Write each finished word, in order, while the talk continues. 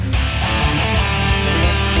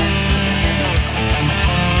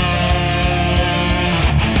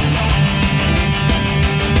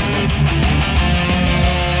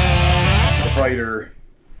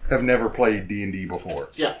have never played D&D before.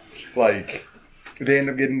 Yeah. Like, they end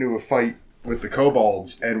up getting into a fight with the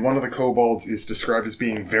kobolds, and one of the kobolds is described as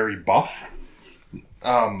being very buff.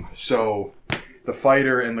 So the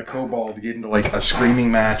fighter and the kobold get into like a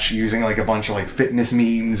screaming match using like a bunch of like fitness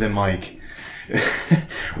memes and like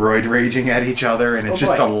roid raging at each other, and it's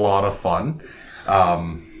just a lot of fun.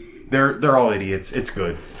 They're all idiots. It's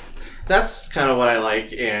good. That's kind of what I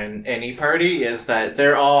like in any party, is that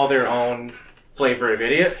they're all their own flavor of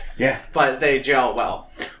idiot. Yeah. But they gel well.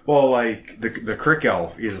 Well, like, the Crick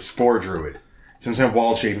Elf is a spore druid. So instead of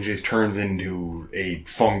wild shape, he just turns into a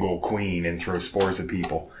fungal queen and throws spores at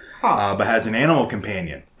people. Huh. But has an animal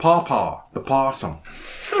companion. Paw Paw, the possum.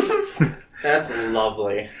 That's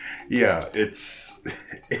lovely. Yeah, it's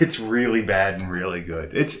really bad and really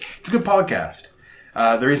good. It's a good podcast.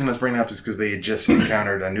 The reason I was bringing it up is because they had just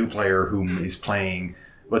encountered a new player who is playing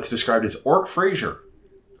what's described as Orc Fraser.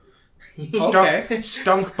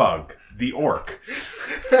 Stunk Bug, the orc,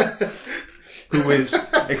 who was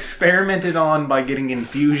experimented on by getting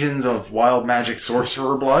infusions of wild magic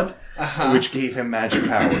sorcerer blood, which gave him magic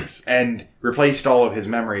powers, and replaced all of his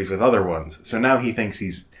memories with other ones. So now he thinks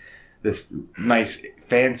he's this nice,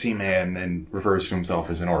 fancy man and refers to himself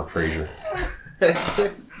as an Orc Fraser.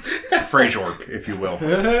 Frasiork, if you will.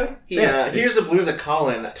 Here's the blues of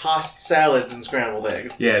Colin: tossed salads and scrambled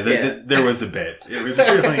eggs. Yeah, there was a bit. It was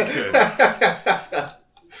really good.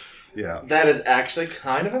 Yeah, that is actually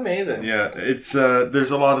kind of amazing. Yeah, it's there's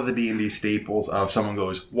a lot of the D&D staples of someone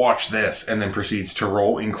goes, watch this, and then proceeds to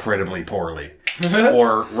roll incredibly poorly.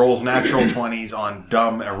 Or rolls natural 20s on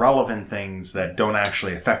dumb, irrelevant things that don't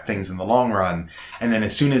actually affect things in the long run, and then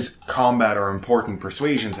as soon as combat or important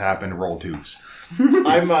persuasions happen, roll 2s.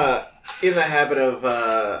 I'm in the habit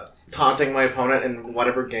of taunting my opponent in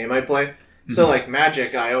whatever game I play. So, like,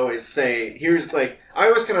 Magic, I always say, I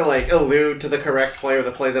always kind of, allude to the correct play or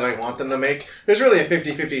the play that I want them to make. There's really a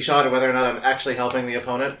 50-50 shot of whether or not I'm actually helping the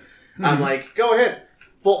opponent. I'm like, go ahead,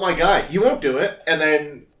 bolt my guy. You won't do it. And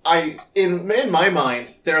then in my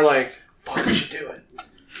mind, they're like, fuck, I should do it.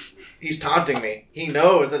 He's taunting me. He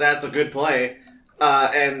knows that that's a good play.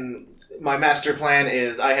 And my master plan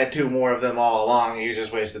is I had 2 more of them all along. You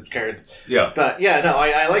just wasted cards. Yeah. But yeah, no,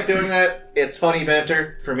 I like doing that. It's funny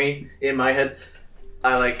banter for me in my head.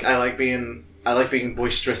 I like being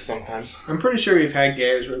boisterous sometimes. I'm pretty sure we've had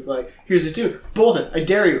games where it's like, here's a 2, bolt it. I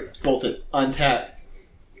dare you. Bolt it. Untap.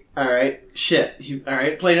 All right. Shit. All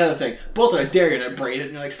right. Play another thing. Bolt it. I dare you. And I braid it.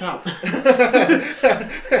 And you're like, stop.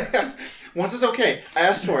 Once it's okay. I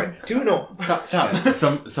asked for it. 2, no. Stop.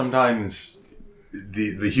 Sometimes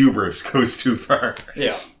the hubris goes too far.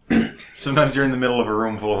 Yeah. Sometimes you're in the middle of a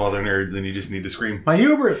room full of other nerds and you just need to scream, my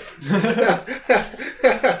hubris! Go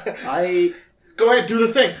ahead, do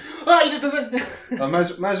the thing. Oh, you did the thing. Well, might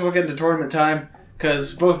as well get into tournament time,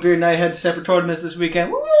 because both Beard and I had separate tournaments this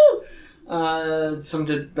weekend. Woo! Some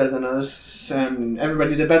did better than others, and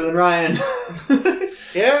everybody did better than Ryan.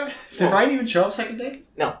 Yeah? Did Ryan even show up second day?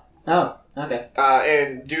 No. Oh, okay.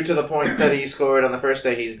 And due to the points that he scored on the first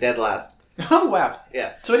day, he's dead last. Oh, wow.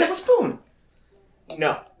 Yeah. So he got the spoon.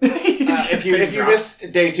 No. If you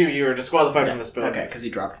missed day 2, you were disqualified from the spoon. Okay, because he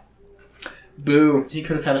dropped. Boo. He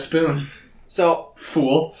could have had a spoon. So,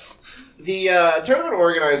 fool. The tournament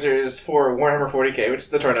organizers for Warhammer 40k, which is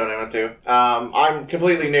the tournament I went to, I'm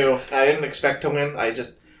completely new. I didn't expect to win.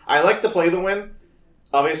 I like to play the win.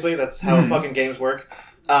 Obviously, that's how fucking games work.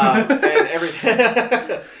 And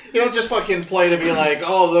everything. You don't just fucking play to be like,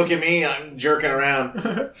 oh, look at me, I'm jerking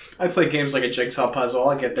around. I play games like a jigsaw puzzle.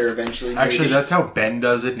 I'll get there eventually. Actually, maybe. that's how Ben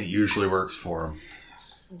does it, and it usually works for him.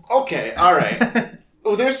 Okay, alright.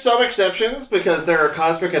 Well, there's some exceptions, because there are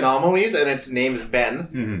cosmic anomalies, and its name's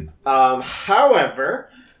Ben. Mm-hmm. However,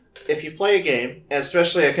 if you play a game,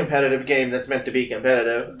 especially a competitive game that's meant to be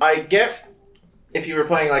competitive, I get if you were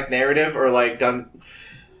playing, narrative or,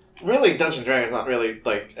 really, Dungeons & Dragons is not really,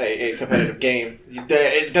 a competitive game.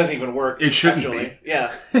 It doesn't even work. It shouldn't be.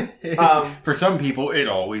 Yeah. For some people, it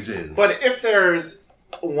always is. But if there's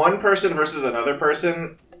one person versus another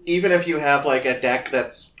person, even if you have, a deck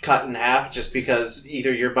that's cut in half just because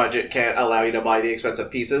either your budget can't allow you to buy the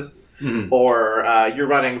expensive pieces, or you're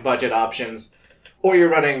running budget options, or you're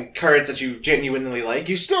running cards that you genuinely like,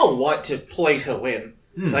 you still want to play to win.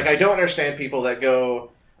 I don't understand people that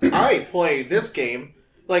go, I play this game.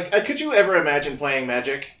 Could you ever imagine playing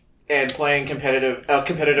Magic and playing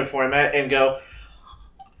competitive format and go,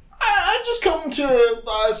 I just come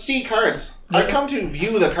to see cards. I come to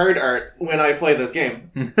view the card art when I play this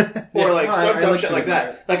game. Or some dumb shit like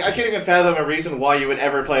that. I can't even fathom a reason why you would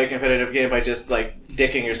ever play a competitive game by just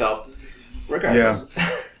dicking yourself. Regardless.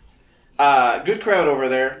 Yeah. Good crowd over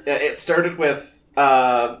there. It started with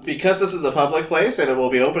because this is a public place and it will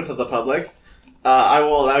be open to the public, I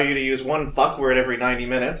will allow you to use one fuck word every 90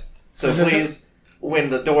 minutes. So please, when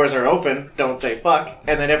the doors are open, don't say fuck.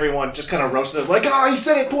 And then everyone just kind of roasted it like, he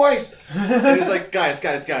said it twice! And he's like, guys,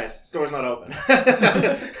 this door's not open.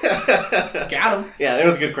 Got him. Yeah, it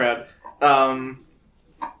was a good crowd.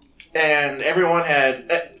 And everyone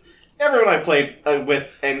I played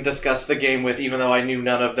with and discussed the game with, even though I knew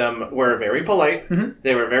none of them, were very polite. Mm-hmm.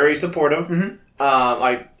 They were very supportive. Mm-hmm.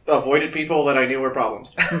 I avoided people that I knew were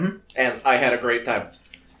problems. Mm-hmm. And I had a great time.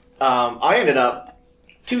 I ended up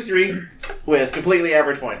 2-3 with completely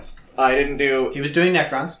average points. I didn't do... He was doing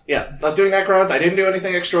Necrons. Yeah, I was doing Necrons. I didn't do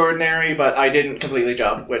anything extraordinary, but I didn't completely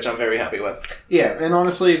job, which I'm very happy with. Yeah, and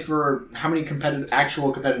honestly, for how many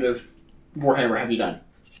actual competitive Warhammer have you done?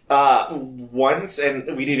 Once,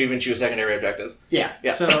 and we didn't even choose secondary objectives. Yeah.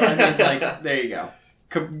 Yeah. So, I mean, like, there you go.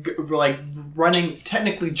 Like, running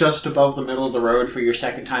technically just above the middle of the road for your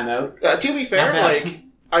second time out. To be fair, like,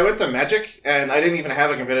 I went to Magic, and I didn't even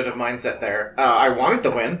have a competitive mindset there. I wanted to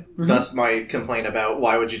win, thus my complaint about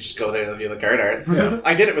why would you just go there to view the card art. Yeah.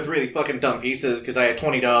 I did it with really fucking dumb pieces, because I had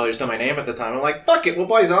 $20 to my name at the time. I'm like, fuck it, we'll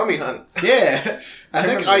buy Zombie Hunt. Yeah. I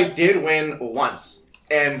think I did win once,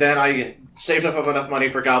 and then I saved up enough money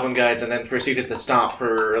for Goblin Guides, and then proceeded to stomp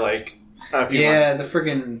for, like, a few months. Yeah,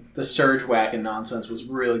 the Surge Whacking nonsense was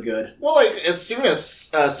really good. Well, like, as soon as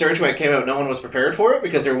Surge Whack came out, no one was prepared for it,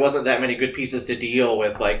 because there wasn't that many good pieces to deal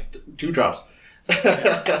with, like, 2-drops.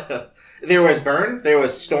 There was Burn, there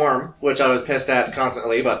was Storm, which I was pissed at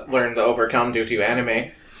constantly, but learned to overcome due to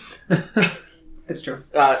anime. It's true.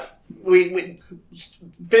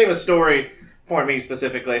 Famous story for me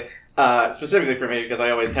specifically. Specifically for me, because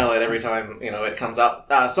I always tell it every time, it comes up.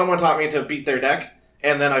 Someone taught me to beat their deck,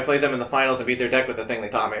 and then I played them in the finals and beat their deck with the thing they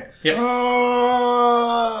taught me. Yep.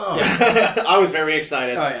 Oh! I was very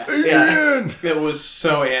excited. Oh, yeah. Adrian! It was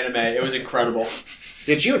so anime. It was incredible.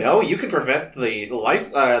 Did you know you can prevent the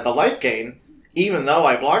life gain, even though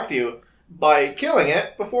I blocked you, by killing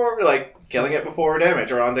it before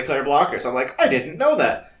damage or on declare blockers? I'm like, I didn't know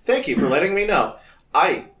that. Thank you for letting me know.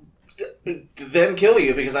 I then kill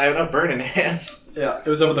you because I have enough burn in hand. Yeah, it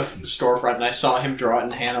was over the storefront, and I saw him draw it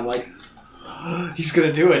in hand. I'm like, he's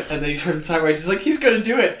gonna do it. And then he turned sideways. He's like, he's gonna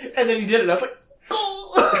do it. And then he did it. I was like,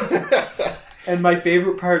 go! And my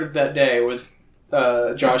favorite part of that day was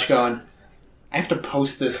Josh going, I have to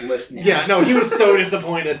post this list now. Yeah, no, he was so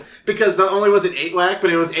disappointed because not only was it 8-whack, but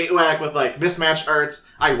it was 8-whack with like mismatched arts.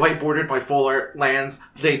 I whiteboarded my full art lands.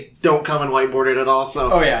 They don't come in whiteboarded at all. So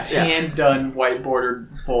hand done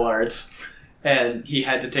whiteboarded full arts, and he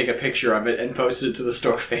had to take a picture of it and post it to the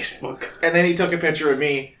store Facebook. And then he took a picture of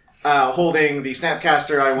me holding the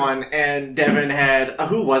Snapcaster I won, and Devin had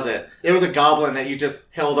who was it? It was a goblin that you just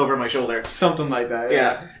held over my shoulder. Something like that.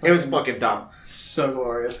 Yeah, it was fucking dumb. So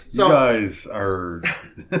glorious. So, you guys are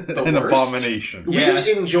an abomination. We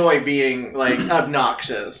enjoy being, like,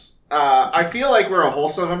 obnoxious. I feel like we're a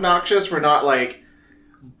wholesome obnoxious. We're not, like,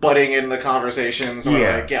 butting in the conversations. Or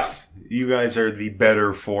Yes. like, yeah. You guys are the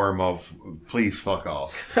better form of please fuck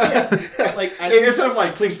off. Like, instead of,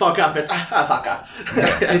 like, please fuck up, it's fuck off.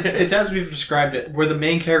 It's as we've described it. We're the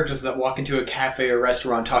main characters that walk into a cafe or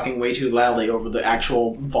restaurant talking way too loudly over the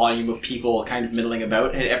actual volume of people kind of middling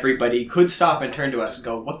about, and everybody could stop and turn to us and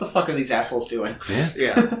go, what the fuck are these assholes doing?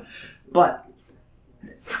 Yeah. But...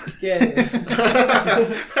 yeah.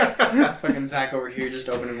 Fucking Zach over here just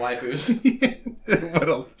opening waifus. What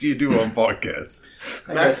else do you do on podcasts?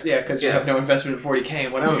 I guess, because you have no investment in 40K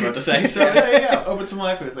in what I'm about to say. So there you go. Open some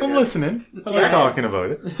waifus. I'm listening. I like talking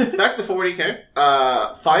about it. Back to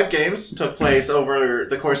 40K. 5 games took place over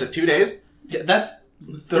the course of 2 days. Yeah, that's...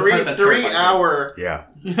 3 hour... Yeah.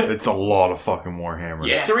 It's a lot of fucking Warhammer.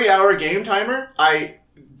 Yeah. 3 hour game timer. I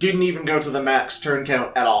didn't even go to the max turn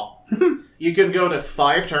count at all. You can go to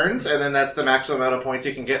 5 turns, and then that's the maximum amount of points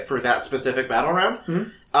you can get for that specific battle round. Mm-hmm.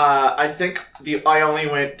 I think I only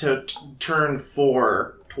went to turn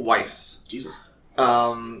 4 twice. Jesus.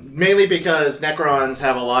 Mainly because Necrons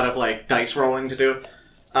have a lot of like dice rolling to do.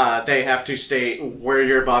 They have to state where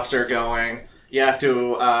your buffs are going. You have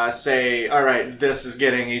to say, all right, this is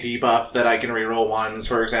getting a debuff that I can reroll ones,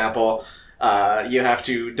 for example. You have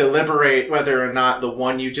to deliberate whether or not the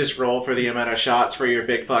one you just roll for the amount of shots for your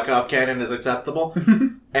big fuck off cannon is acceptable.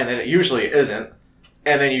 And then it usually isn't.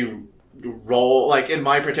 And then you roll, like in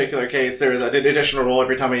my particular case, there's an additional roll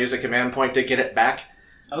every time I use a command point to get it back.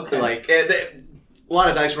 Okay. Like, a lot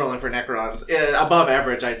of dice rolling for Necrons. Above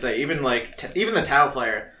average, I'd say. Even the Tau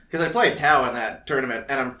player. Because I played Tau in that tournament,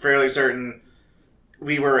 and I'm fairly certain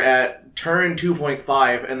we were at turn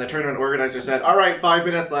 2.5, and the tournament organizer said, all right, 5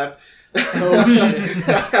 minutes left. Oh,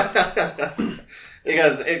 shit.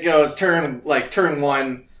 because it goes turn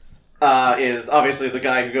 1 is obviously the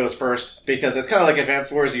guy who goes first, because it's kind of like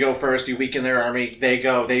Advanced Wars. You go first, you weaken their army,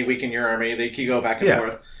 they weaken your army, you go back and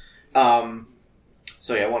forth.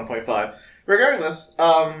 So yeah, 1.5. Regardless,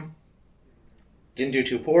 didn't do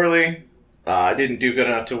too poorly. Didn't do good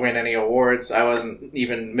enough to win any awards. I wasn't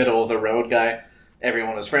even middle of the road guy.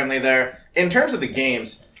 Everyone was friendly there. In terms of the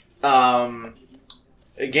games, game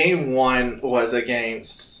 1 was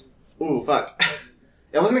against... Ooh, fuck.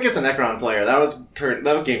 It wasn't against a Necron player. That was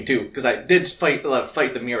game 2, because I did fight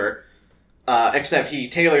the mirror. Except he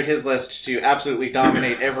tailored his list to absolutely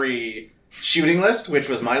dominate every shooting list, which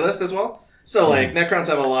was my list as well. So, like, Necrons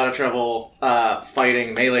have a lot of trouble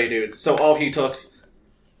fighting melee dudes. So all he took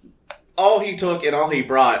and all he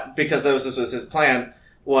brought, because this was his plan,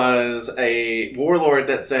 was a warlord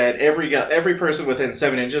that said every person within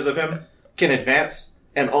 7 inches of him can advance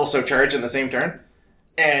and also charge in the same turn.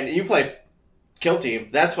 And you play Kill Team,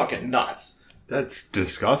 that's fucking nuts. That's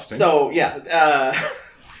disgusting. So, yeah,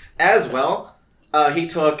 as well, he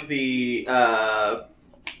took the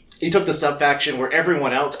sub-faction where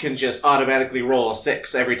everyone else can just automatically roll a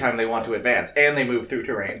 6 every time they want to advance, and they move through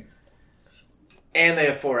terrain. And they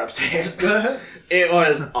have 4-up saves. It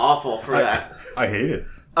was awful for that. I hate it.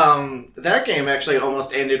 That game actually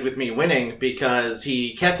almost ended with me winning because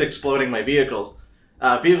he kept exploding my vehicles.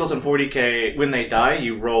 Vehicles in 40k, when they die,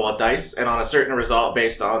 you roll a dice, and on a certain result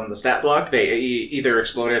based on the stat block, they either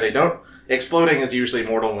explode or they don't. Exploding is usually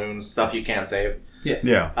mortal wounds, stuff you can't save.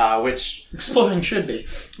 Yeah. Which... Exploding should be.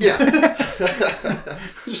 Yeah.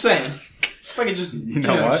 Just saying. If I could just,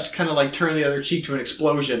 just kind of like turn the other cheek to an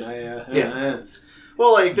explosion.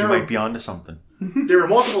 Well, like, you might be onto something. There were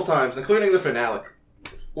multiple times, including the finale,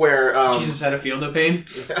 where... Jesus had a field of pain?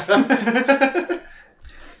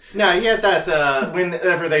 No, he had that,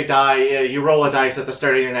 whenever they die, you roll a dice at the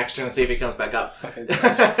start of your next turn and see if he comes back up.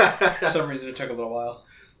 For some reason it took a little while.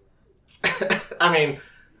 I mean,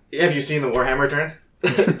 have you seen the Warhammer turns?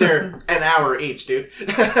 They're an hour each, dude.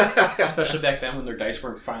 Especially back then when their dice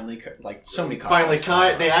weren't finally, like, so many copies. Finally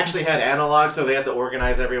cut. They actually had analog, so they had to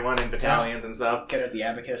organize everyone in battalions and stuff. Get out the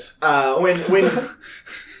abacus. When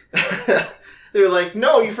they were like,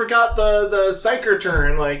 no, you forgot the Psyker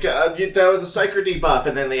turn. Like, that was a Psyker debuff.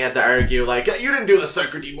 And then they had to argue, like, you didn't do the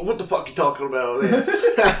Psyker debuff. What the fuck are you talking about?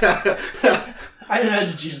 I didn't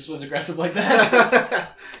imagine Jesus was aggressive like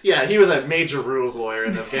that. Yeah, he was a major rules lawyer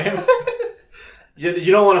in this game.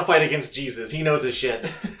 You don't want to fight against Jesus. He knows his shit.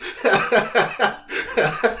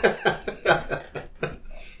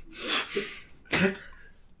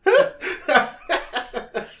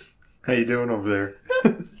 How you doing over there?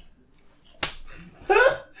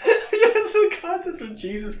 Just the concept of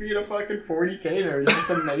Jesus being a fucking 40k nerd is just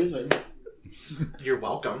amazing. You're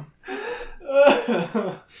welcome.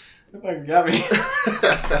 If I can get me.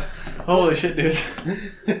 Holy shit, dudes.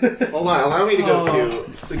 Hold on, allow me to go to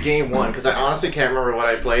the game 1, because I honestly can't remember what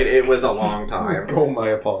I played. It was a long time. Go my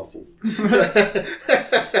apostles.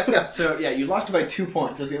 So, yeah, you lost by 2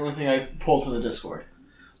 points. That's the only thing I pulled from the Discord.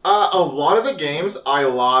 A lot of the games I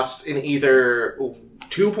lost in either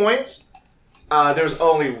 2 points. There's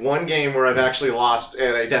only one game where I've actually lost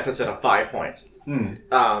at a deficit of 5 points. And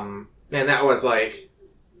that was like...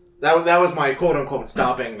 That was my quote-unquote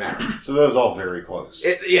stopping match. So that was all very close.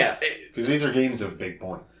 Because these are games of big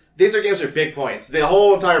points. These are games of big points. The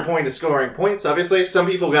whole entire point is scoring points, obviously. Some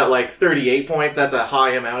people got like 38 points. That's a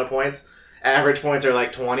high amount of points. Average points are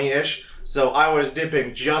like 20-ish. So I was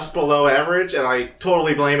dipping just below average, and I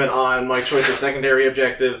totally blame it on my choice of secondary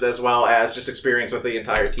objectives as well as just experience with the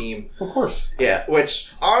entire team. Of course. Yeah,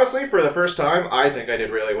 which, honestly, for the first time, I think I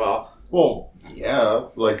did really well. Well, yeah.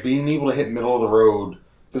 Like, being able to hit middle of the road...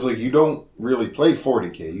 Because, like, you don't really play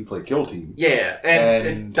 40k, you play Kill Team. Yeah, and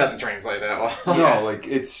it doesn't translate that well. No, like,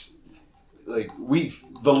 it's... Like,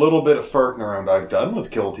 the little bit of farting around I've done with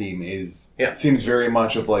Kill Team seems very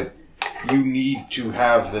much of, like, you need to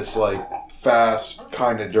have this, like, fast,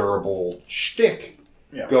 kind of durable shtick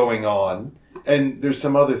going on. And there's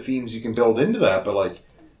some other themes you can build into that, but, like,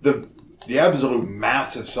 the absolute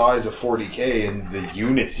massive size of 40k and the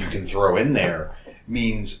units you can throw in there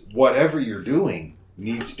means whatever you're doing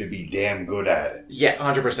needs to be damn good at it. Yeah,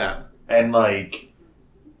 100%. And, like,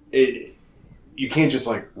 you can't just,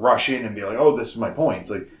 like, rush in and be like, oh, this is my point. It's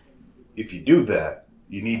like, if you do that,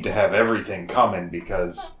 you need to have everything coming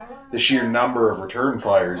because the sheer number of return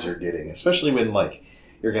fires you're getting, especially when, like,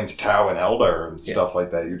 you're against Tau and Eldar and stuff like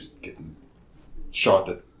that, you're just getting shot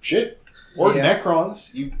to shit. Or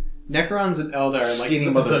Necrons. Necrons and Eldar are like Skinny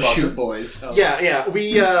the motherfucker. shoot boys. Of, Yeah.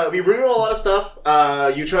 We reroll a lot of stuff.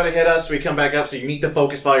 You try to hit us, we come back up, so you need to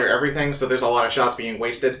focus fire everything, so there's a lot of shots being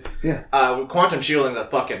wasted. Yeah. Quantum shielding's a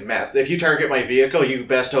fucking mess. If you target my vehicle, you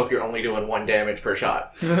best hope you're only doing 1 damage per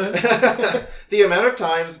shot. The amount of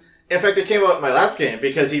times... In fact, it came out in my last game,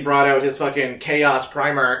 because he brought out his fucking Chaos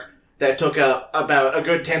Primarch that took up about a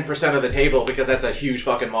good 10% of the table, because that's a huge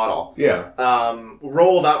fucking model. Yeah.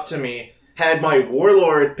 Rolled up to me, had my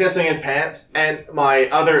Warlord pissing his pants, and my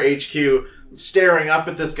other HQ staring up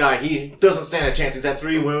at this guy. He doesn't stand a chance. He's at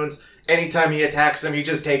 3 wounds. Anytime he attacks him, he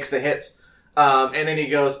just takes the hits. And then he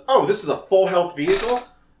goes, oh, this is a full health vehicle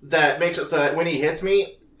that makes it so that when he hits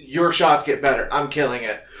me, your shots get better. I'm killing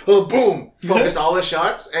it. Oh, boom! Focused all his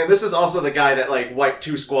shots. And this is also the guy that, like, wiped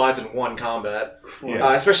 2 squads in 1 combat.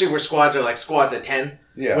 Yes. Especially where squads are, like, squads of 10.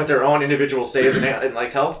 Yeah. With their own individual saves and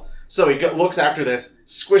like, health. So he looks after this,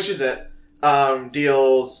 squishes it,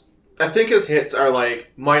 deals... I think his hits are,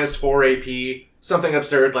 like, minus 4 AP, something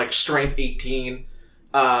absurd, like strength 18,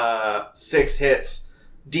 6 hits,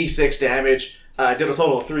 D6 damage. Did a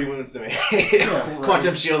total of 3 wounds to me.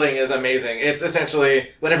 Quantum shielding is amazing. It's essentially,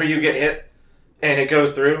 whenever you get hit and it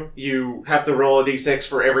goes through, you have to roll a d6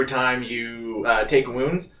 for every time you take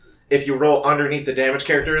wounds. If you roll underneath the damage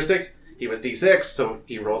characteristic, he was d6, so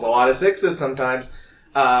he rolls a lot of 6s sometimes.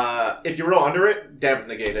 If you roll under it, damage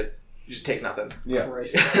negated. You just take nothing. Yeah.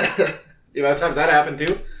 The amount of times that happened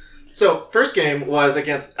too. So, first game was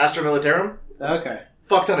against Astra Militarum. Okay.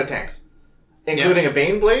 Fuck ton of tanks. Including a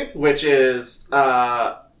Baneblade, which is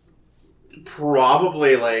probably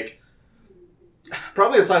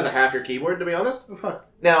the size of half your keyboard, to be honest. Oh, fuck.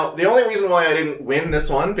 Now, the only reason why I didn't win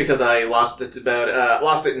this one, because I lost it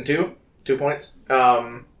in 2 points,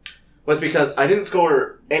 was because I didn't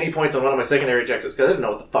score any points on one of my secondary objectives, because I didn't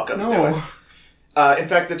know what the fuck I was doing. In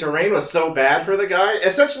fact, the terrain was so bad for the guy.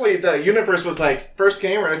 Essentially, the universe was like, first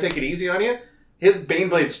game, we're going to take it easy on you. His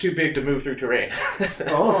Baneblade's too big to move through terrain.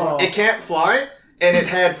 Oh. It can't fly, and it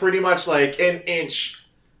had pretty much like an inch.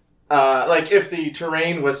 Like if the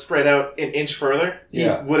terrain was spread out an inch further, he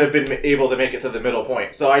would have been able to make it to the middle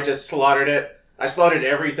point. So I just slaughtered it. I slaughtered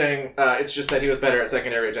everything. It's just that he was better at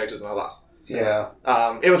secondary objectives and I lost. Yeah.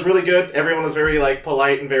 It was really good. Everyone was very like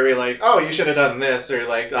polite and very like, oh, you should have done this, or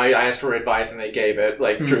like I asked for advice and they gave it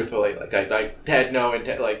like truthfully. Like I had no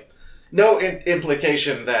intent, like. No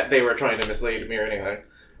implication that they were trying to mislead me or anything.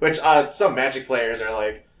 Which some Magic players are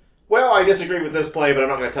like, well, I disagree with this play, but I'm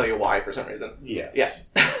not going to tell you why for some reason. Yes.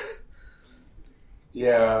 Yeah.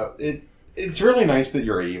 Yeah. It's really nice that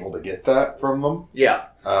you're able to get that from them. Yeah.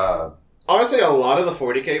 Honestly, a lot of the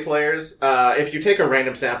 40k players, if you take a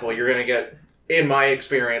random sample, you're going to get, in my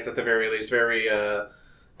experience at the very least, very, well,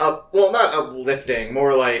 not uplifting,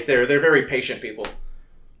 more like they're very patient people.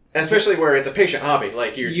 Especially where it's a patient hobby,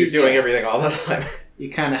 like you're doing everything all the time.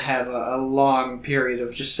 You kind of have a long period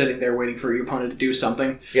of just sitting there waiting for your opponent to do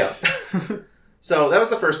something. Yeah. So that was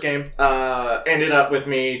the first game. Ended up with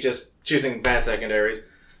me just choosing bad secondaries.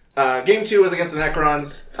 Game 2 was against the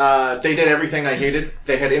Necrons. They did everything I hated.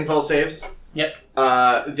 They had info saves. Yep.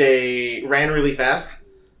 They ran really fast.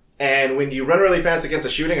 And when you run really fast against a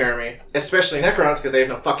shooting army, especially Necrons, because they have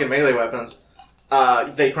no fucking melee weapons,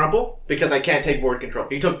 they crumple because I can't take board control.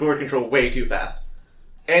 He took board control way too fast.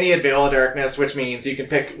 And he had Veil of Darkness, which means you can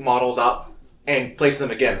pick models up and place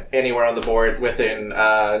them again anywhere on the board within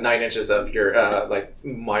 9 inches of your, like,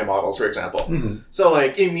 my models, for example. Mm-hmm. So,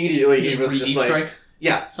 like, immediately he was just like... Strike?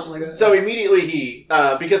 Yeah. Something like that. So immediately he,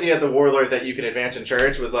 because he had the Warlord that you can advance and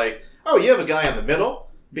charge, was like, oh, you have a guy on the middle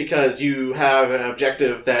because you have an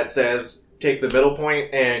objective that says take the middle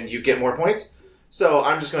point and you get more points. So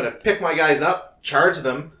I'm just going to pick my guys up, charge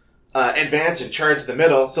them, advance and charge the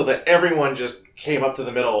middle so that everyone just came up to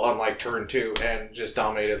the middle on like turn 2 and just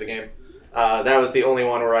dominated the game. That was the only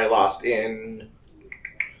one where I lost it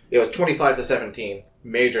was 25-17.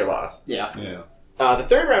 Major loss. Yeah. The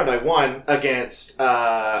third round I won against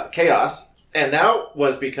Chaos, and that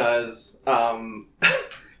was because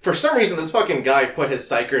for some reason this fucking guy put his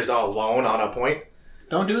Psychers alone on a point.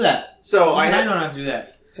 Don't do that. So I don't have to do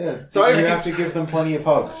that. Yeah. So you have to give them plenty of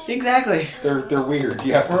hugs. Exactly. They're weird.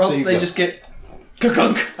 You have to or else save they them. just get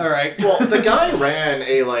kunk. All right. Well, the guy ran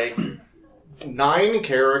a like 9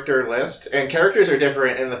 character list, and characters are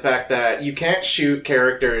different in the fact that you can't shoot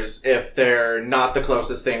characters if they're not the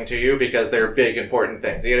closest thing to you because they're big important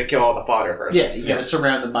things. You got to kill all the fodder first. Yeah, you gotta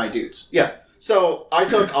surround them by dudes. Yeah. So I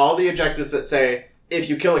took all the objectives that say if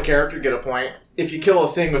you kill a character, get a point. If you kill a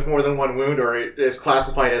thing with more than 1 wound or it is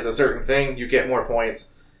classified as a certain thing, you get more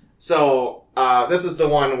points. So this is the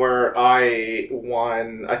one where I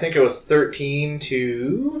won, I think it was 13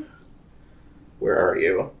 to... Where are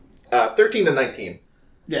you? 13 to 19.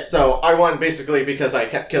 Yeah. So I won basically because I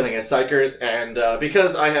kept killing his psychers, and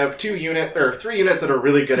because I have 3 units that are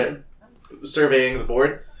really good at surveying the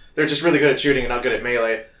board. They're just really good at shooting and not good at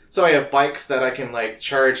melee. So I have bikes that I can like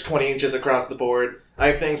charge 20 inches across the board. I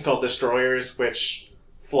have things called destroyers, which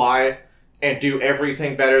fly and do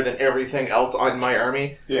everything better than everything else on my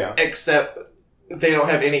army. Yeah. Except they don't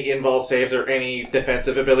have any invul saves or any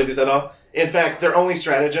defensive abilities at all. In fact, their only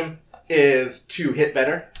stratagem is to hit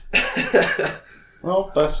better.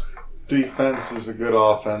 Well, best defense is a good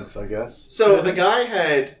offense, I guess. So the guy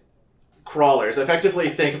had crawlers. Effectively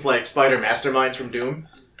think of like spider masterminds from Doom,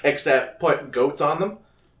 except put goats on them.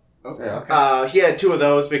 Okay. Yeah. Okay. He had 2 of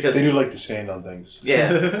those because... They do like to stand on things.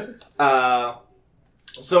 Yeah.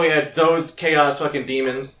 So he had those chaos fucking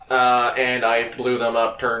demons, and I blew them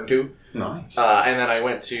up turn 2. Nice. And then I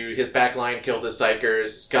went to his backline, killed his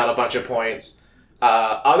psychers, got a bunch of points.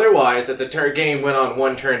 Otherwise, if the game went on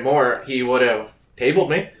 1 turn more, he would have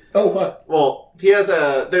tabled me. Oh, what? Well, there's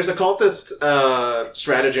a cultist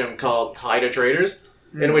stratagem called Hide of Traders,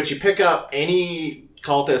 in which you pick up any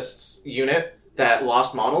cultist's unit that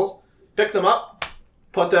lost models, pick them up,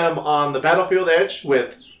 put them on the battlefield edge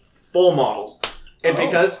with full models. And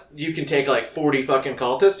because you can take like 40 fucking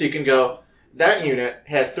cultists, you can go, that unit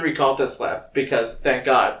has 3 cultists left, because thank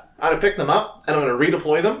God. I'm going to pick them up, and I'm going to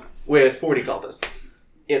redeploy them with 40 cultists.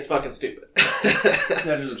 It's fucking stupid.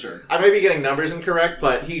 That is absurd. I might be getting numbers incorrect,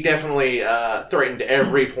 but he definitely threatened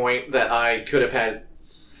every point that I could have had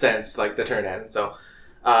since like the turn end. So,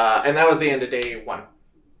 and that was the end of day 1.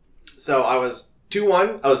 So I was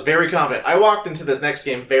 2-1. I was very confident. I walked into this next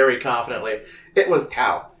game very confidently. It was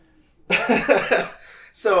Tau.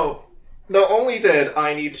 So not only did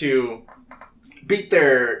I need to beat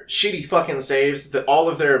their shitty fucking saves, all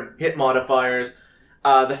of their hit modifiers.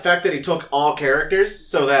 The fact that he took all characters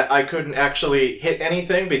so that I couldn't actually hit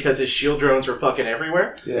anything because his shield drones were fucking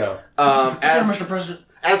everywhere. Yeah. Mr. President.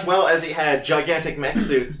 As well as he had gigantic mech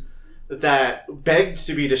suits that begged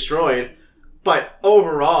to be destroyed. But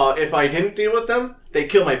overall, if I didn't deal with them, they'd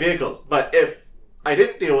kill my vehicles. But if I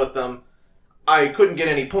didn't deal with them, I couldn't get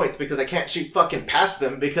any points because I can't shoot fucking past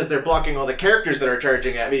them because they're blocking all the characters that are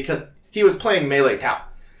charging at me because he was playing melee Tau.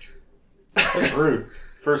 That's rude,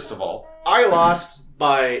 first of all. I lost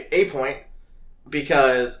by a point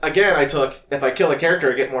because, again, I took, if I kill a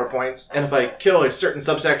character, I get more points, and if I kill a certain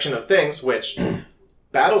subsection of things, which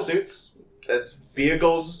battle suits,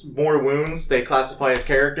 vehicles, more wounds, they classify as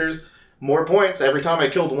characters, more points. Every time I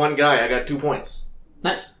killed one guy, I got 2 points.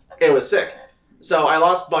 Nice. It was sick. So I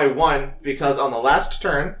lost by 1 because on the last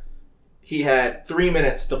turn, he had 3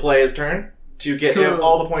 minutes to play his turn to get him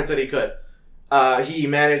all the points that he could. He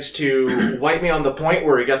managed to wipe me on the point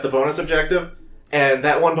where he got the bonus objective, and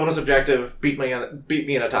that one bonus objective beat me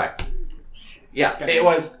in a tie. Yeah, it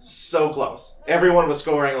was so close. Everyone was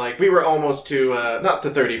scoring, like, we were almost to, not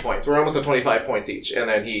to 30 points, we were almost to 25 points each, and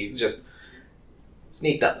then he just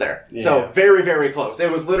sneaked up there. Yeah. So, very, very close. It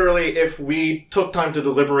was literally, if we took time to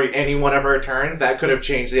deliberate any one of our turns, that could have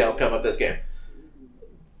changed the outcome of this game.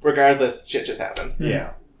 Regardless, shit just happens.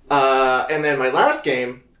 Yeah. And then my last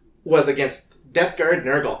game was against Death Guard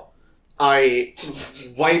Nurgle. I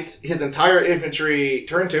wiped his entire infantry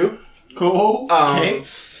turn 2. Cool. Okay.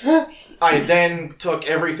 I then took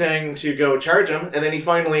everything to go charge him, and then he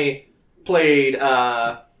finally played,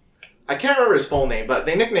 I can't remember his full name, but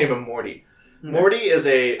they nicknamed him Morty. Okay. Morty is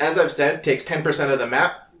as I've said, takes 10% of the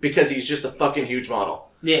map because he's just a fucking huge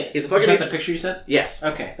model. Yeah. He's a fucking Is that huge... the picture you said? Yes.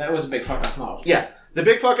 Okay, that was a big fuck off model. Yeah. The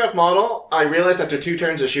big fuck off model, I realized after 2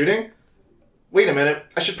 turns of shooting, wait a minute,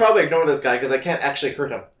 I should probably ignore this guy because I can't actually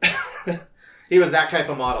hurt him. He was that type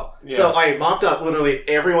of model. Yeah. So I mopped up literally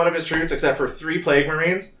every one of his troops except for 3 Plague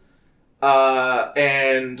Marines,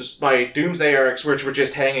 and my Doomsday Arcs, which were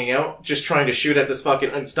just hanging out, just trying to shoot at this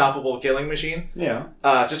fucking unstoppable killing machine. Yeah.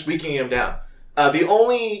 Just weakening him down.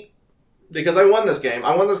 Because I won this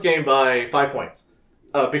game by 5 points.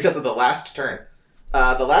 Because of the last turn.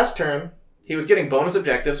 The last turn, he was getting bonus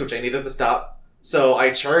objectives, which I needed to stop. So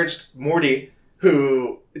I charged Morty,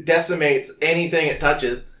 who decimates anything it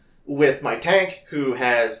touches, with my tank, who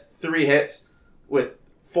has 3 hits with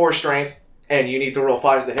 4 strength, and you need to roll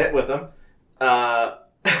 5s to hit with them.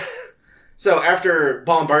 So after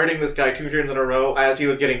bombarding this guy 2 turns in a row, as he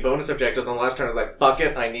was getting bonus objectives on the last turn, I was like, fuck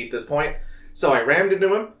it, I need this point. So I rammed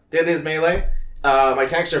into him, did his melee. My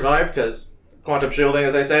tank survived, because quantum shielding,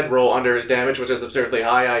 as I said, roll under his damage, which is absurdly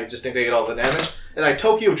high. I just negated all the damage. And I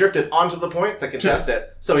Tokyo drifted onto the point to contest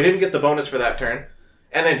it, so he didn't get the bonus for that turn.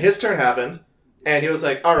 And then his turn happened, and he was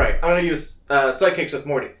like, alright, I'm going to use Sidekicks with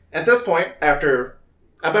Morty. At this point, after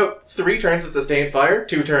about 3 turns of sustained fire,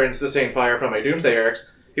 2 turns sustained fire from my Doomsday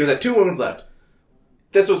Arcs, He was at 2 wounds left.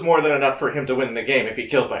 This was more than enough for him to win the game if he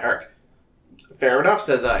killed my Arc. Fair enough,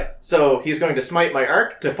 says I. So he's going to smite my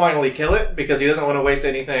Arc to finally kill it because he doesn't want to waste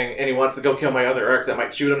anything and he wants to go kill my other Arc that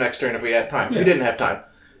might shoot him next turn if we had time. Yeah. We didn't have time.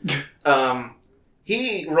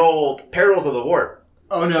 He rolled Perils of the Warp,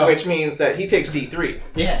 Oh no. which means that he takes D3.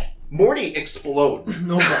 Yeah. Morty explodes.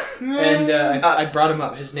 No problem. And I brought him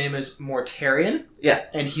up. His name is Mortarion. Yeah.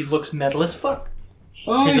 And he looks metal as fuck.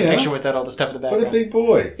 Oh, Here's a yeah. picture with that all the stuff in the What background. a big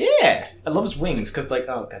boy. Yeah. I love his wings because like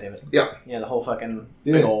oh god damn it. Yeah. Yeah, the whole fucking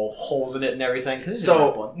Yeah. big old holes in it and everything. 'Cause it's a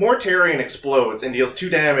So, one. Mortarion explodes and deals 2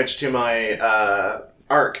 damage to my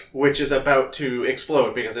Arc, which is about to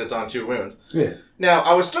explode because it's on 2 wounds. Yeah. Now,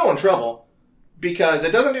 I was still in trouble because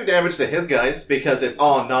it doesn't do damage to his guys because it's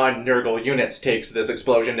all non-Nurgle units takes this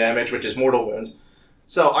explosion damage, which is mortal wounds.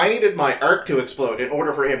 So I needed my Arc to explode in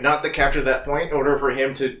order for him not to capture that point, in order for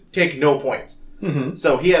him to take no points. Mm-hmm.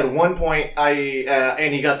 So he had 1 point,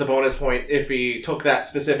 and he got the bonus point if he took that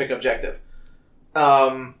specific objective.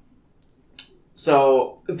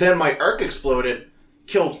 So then my Arc exploded,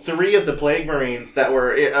 killed 3 of the Plague Marines that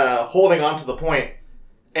were holding on to the point,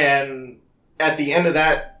 and at the end of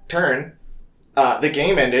that turn, the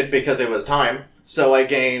game ended because it was time. So I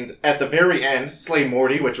gained, at the very end, Slay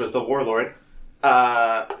Morty, which was the Warlord,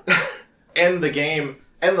 end the game,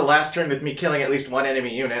 end the last turn with me killing at least 1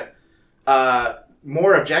 enemy unit.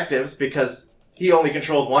 More objectives because he only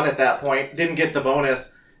controlled 1 at that point, didn't get the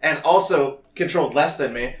bonus, and also controlled less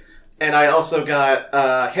than me. And I also got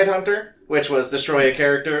Headhunter, which was destroy a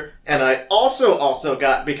character, and I also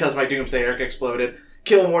got, because my Doomsday Arc exploded,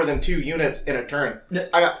 kill more than 2 units in a turn.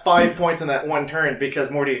 I got 5 points in that 1 turn because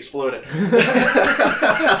Morty exploded.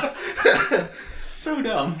 So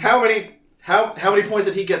dumb. How many points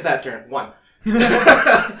did he get that turn? 1.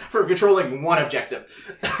 For controlling 1 objective.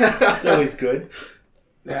 It's always good.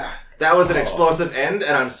 Yeah. That was an explosive end,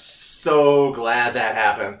 and I'm so glad that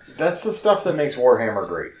happened. That's the stuff that makes Warhammer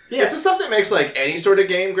great. Yeah. It's the stuff that makes, like, any sort of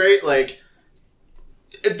game great. Like,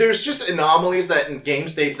 there's just anomalies that in game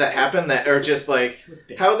states that happen that are just like,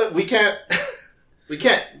 how that we can't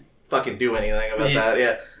fucking do anything about that.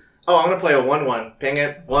 Yeah. Oh, I'm gonna play a 1/1. Ping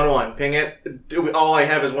it. 1/1. Ping it. All I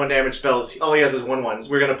have is 1 damage spells. All he has is 1/1s.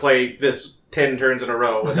 We're gonna play this 10 turns in a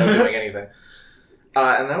row without doing anything.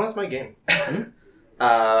 And that was my game.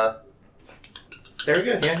 Very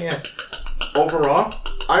good. Yeah. Overall,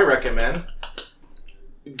 I recommend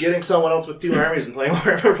getting someone else with 2 armies and playing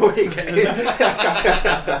Warhammer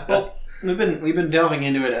 40k. Well, we've been delving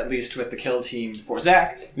into it at least with the kill team for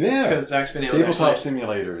Zach. Yeah. Because Zach's been able Tabletop to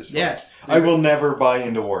Simulator is fun. Yeah. I will never buy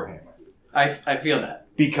into Warhammer. I feel that.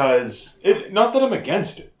 Because, not that I'm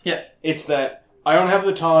against it. Yeah. It's that I don't have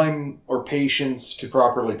the time or patience to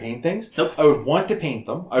properly paint things. Nope. I would want to paint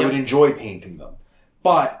them. I would enjoy painting them.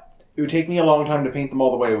 But it would take me a long time to paint them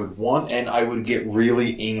all the way I would want, and I would get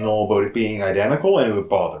really anal about it being identical, and it would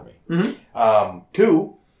bother me. Mm-hmm.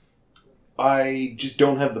 2, I just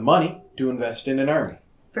don't have the money to invest in an army.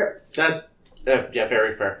 Fair. That's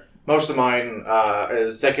very fair. Most of mine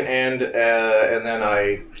is second hand, and then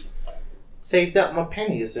I saved up my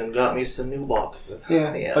pennies and got me some new boxes.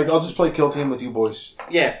 Yeah. Like, I'll just play Kill Team with you boys.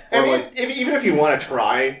 Yeah, I Or mean, like- even if you want to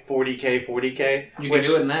try 40k, You can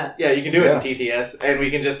do it in that. Yeah, you can do it Yeah. in TTS, and we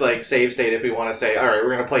can just like save state if we want to say, all right, we're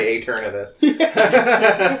gonna play a turn of this.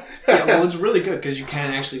 Yeah, well, it's really good because you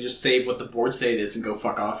can actually just save what the board state is and go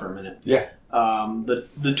fuck off for a minute. Yeah.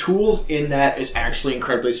 The tools in that is actually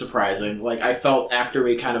incredibly surprising. Like, I felt after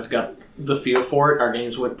we kind of got the feel for it, our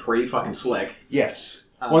games went pretty fucking slick. Yes.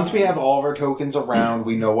 Once we have all of our tokens around,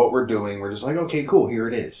 we know what we're doing. We're just like, okay, cool, here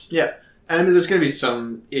it is. Yeah. And I mean, there's going to be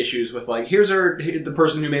some issues with, like, the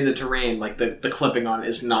person who made the terrain, like, the clipping on it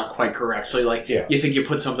is not quite correct. So, like, Yeah. you think you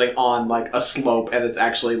put something on, like, a slope, and it's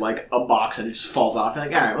actually, like, a box, and it just falls off. You're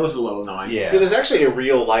like, alright, well, this is a little annoying. Yeah. So there's actually a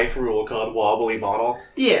real life rule called wobbly model.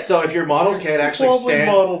 Yeah. So if your models can't actually Wobbly stand,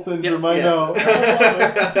 model syndrome, I know.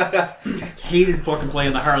 Hated fucking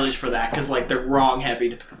playing the Harleys for that, because, like, they're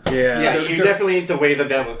wrong-heavied. yeah, you they're- definitely need to weigh them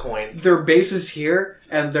down with coins. Their base is here,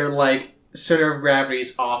 and they're, like, center of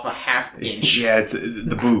gravity's off a half inch. Yeah, it's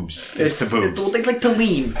the boobs. It's the boobs. They like to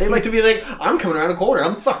lean. They like to be like, I'm coming around a corner.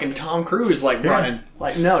 I'm fucking Tom Cruise, like, running.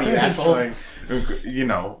 Like, no, you It's asshole. like, you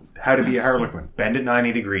know, how to be a Harlequin. Bend it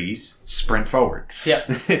 90 degrees, sprint forward. Yep.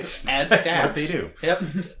 That's Add what stats. they do. Yep.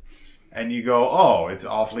 And you go, oh, it's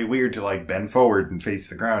awfully weird to like bend forward and face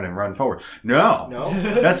the ground and run forward. No.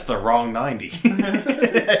 That's the wrong 90.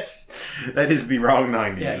 That is the wrong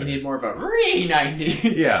 90s. Yeah, you need more of a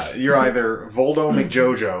re-90. Yeah, you're either Voldo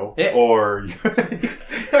McJojo Yeah. or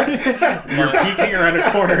You're peeking around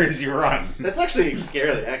a corner as you run. That's actually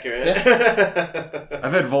scarily accurate.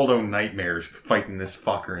 I've had Voldo nightmares fighting this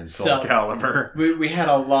fucker in Soul So- Calibur. We had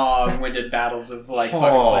a long-winded battles of like fucking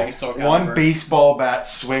playing Soul Calibur. One baseball bat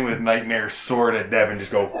swing with Nightmare's sword at Devin,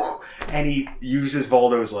 just go, whoosh, and he uses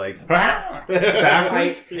Voldo's like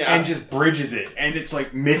backwards Yeah. and just bridges it, and it's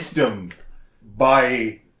like missed him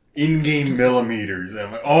by in-game millimeters. And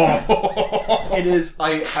I'm like, oh, It is.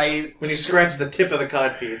 I When you scratch the tip of the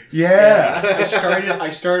codpiece. yeah. I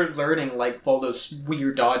started learning like Voldo's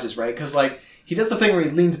weird dodges, right? Because like he does the thing where he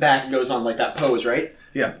leans back and goes on like that pose, right?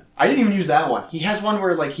 Yeah. I didn't even use that one. He has one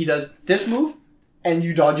where like he does this move and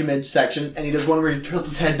you dodge him mid-section, and he does one where he tilts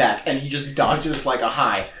his head back and he just dodges like a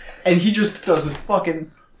high, and he just does this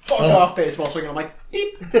fucking off baseball swing. And I'm like,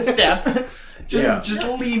 deep stab. Just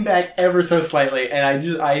lean back ever so slightly, and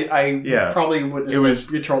I probably witnessed It was-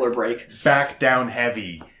 the controller break. Back down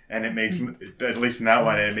heavy, and it makes, at least in that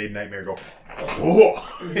one, it made Nightmare go, whoa.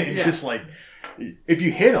 And Yeah. just like, if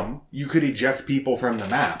you hit him, you could eject people from the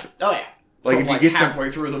map. Oh yeah, Like, From, if you get them-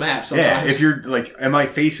 halfway through the map. Sometimes. Yeah, if you're like, am I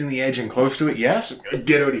facing the edge and close to it? Yes.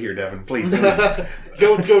 Get out of here, Devin, please.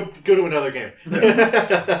 Go to another game.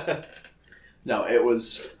 No, it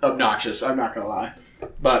was obnoxious. I'm not gonna lie,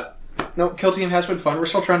 but no, Kill Team has been fun. We're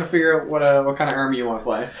still trying to figure out what kind of army you want to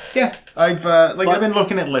play. Yeah, I've been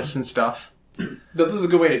looking at lists and stuff. But this is a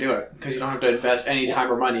good way to do it because you don't have to invest any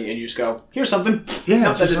time or money, and you just go, "Here's something." Yeah,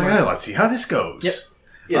 Nope, it's that just didn't like, work. oh, let's see how this goes. Yep.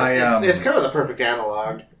 Yeah, I, it's kind of the perfect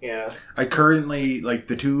analog. Yeah. I currently like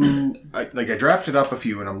the two. I drafted up a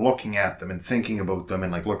few, and I'm looking at them and thinking about them,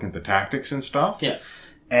 and like looking at the tactics and stuff. Yeah.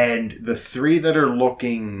 And the three that are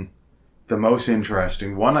looking the most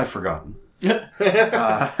interesting, one I've forgotten. It'll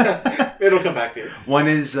come back to you. One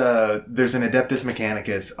is there's an Adeptus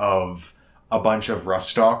Mechanicus of a bunch of Rust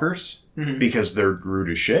Stalkers because they're rude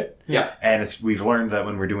as shit. Yeah. And we've learned that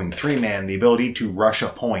when we're doing 3-man, the ability to rush a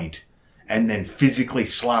point and then physically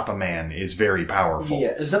slap a man is very powerful.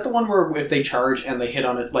 Yeah, is that the one where if they charge and they hit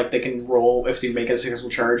on it, like they can roll if they make a successful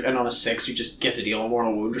charge, and on a 6 you just get to deal a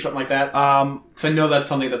mortal wound or something like that? Because I know that's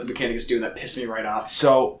something that the mechanics do that pissed me right off.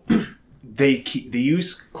 So they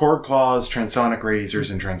use Cord Claws, Transonic Razors,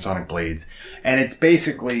 and Transonic Blades, and it's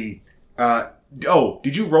basically,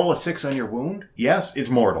 did you roll a 6 on your wound? Yes, it's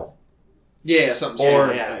mortal. Yeah, something.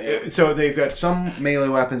 Or yeah. so they've got some melee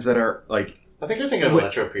weapons that are like, I think you're thinking of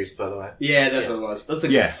Electro Priest, by the way. Yeah, that's what it was. Those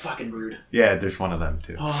things Yeah. are fucking rude. yeah, there's one of them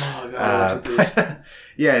too. Oh god, Electro Priest.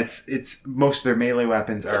 Yeah, it's most of their melee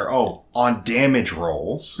weapons are on damage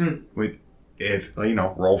rolls. If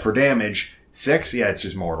roll for damage 6, yeah, it's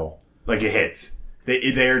just mortal. Like it hits. They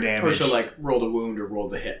are Or damage. so like roll a wound or roll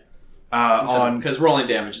the hit. on Because rolling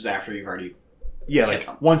damage is after you've already. yeah, hit like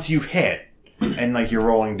them. once you've hit and like you're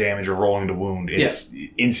rolling damage or rolling the wound, it's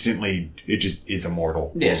instantly it just is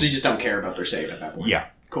immortal. Yeah, so you just don't care about their save at that point. Yeah.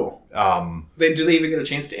 Cool. Um, Do they even get a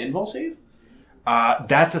chance to invul save?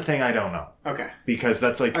 that's a thing I don't know Okay. because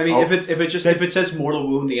that's like I mean, if it says mortal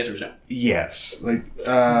wound, the answer is no. yes, like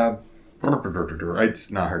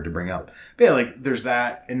it's not hard to bring up. But yeah, like there's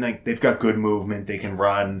that, and like they've got good movement, they can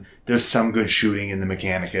run. There's some good shooting in the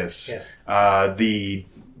Mechanicus. The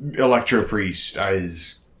Electro Priest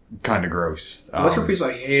is kind of gross. Electro Priest,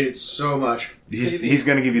 I hated so much. He's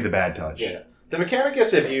going to give you the bad touch. Yeah. The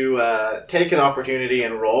Mechanicus, if you take an opportunity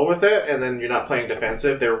and roll with it, and then you're not playing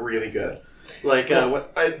defensive, they're really good. Like, when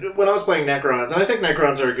I was playing Necrons, and I think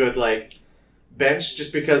Necrons are a good, like, bench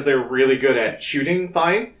just because they're really good at shooting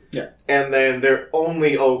fine. Yeah. And then they're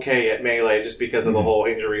only okay at melee just because of the whole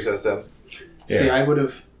injury system. See, I would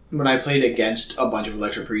have, when I played against a bunch of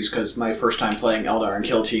Electro Priests, because my first time playing Eldar and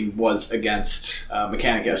Kill Team was against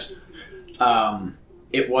Mechanicus,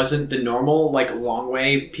 it wasn't the normal, like, long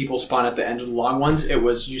way people spawn at the end of the long ones. It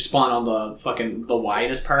was, you spawn on the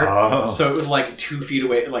widest part. Oh. So it was like 2 feet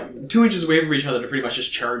away, like 2 inches away from each other to pretty much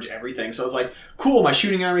just charge everything. So I was like, cool, my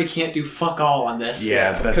shooting army can't do fuck all on this.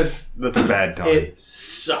 Yeah, that's a bad time. It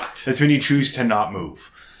sucked. That's when you choose to not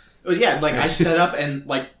move. Yeah, like I set up and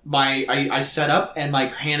like I set up and my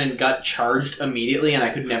cannon got charged immediately and I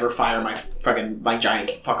could never fire my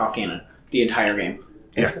giant fuck off cannon the entire game.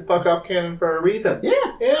 Yeah. It's a fuck off cannon for a reason. Yeah.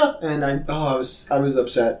 Yeah. And I was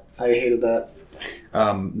upset. I hated that.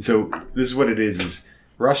 So this is what it is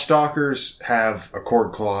Rust Stalkers have a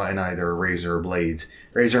Cord Claw and either a Razor or Blades.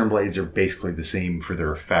 Razor and Blades are basically the same for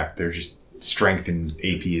their effect. They're just strength and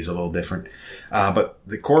AP is a little different. But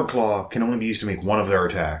the Cord Claw can only be used to make one of their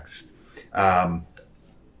attacks.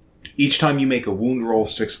 Each time you make a wound roll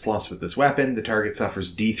 6+ with this weapon, the target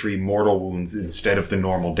suffers D3 mortal wounds instead of the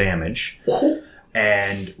normal damage.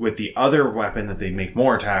 And with the other weapon that they make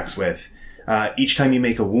more attacks with, Each time you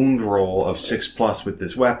make a wound roll of 6+ with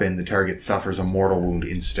this weapon, the target suffers a mortal wound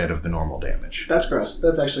instead of the normal damage. That's gross.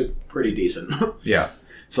 That's actually pretty decent. Yeah.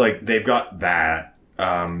 So, like, they've got that.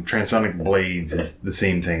 Transonic Blades is the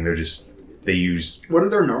same thing. They use... What are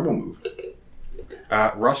their normal move?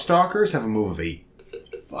 Ruststalkers have a move of 8.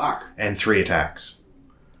 Fuck. And 3 attacks.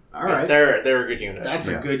 Alright. They're a good unit. That's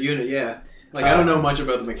Yeah. a good unit, yeah. Like, I don't know much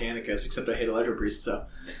about the Mechanicus, except I hate Electro Priest, so...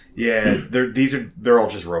 Yeah, they're all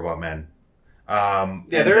just robot men.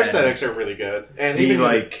 Yeah, their aesthetics are really good. And The,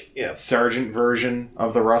 even sergeant version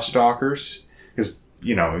of the Ruststalkers, because,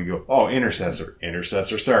 you go, oh, Intercessor,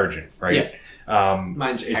 Sergeant, right? Yeah.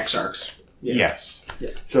 Mine's it's- Exarchs. Yeah. Yes. Yeah.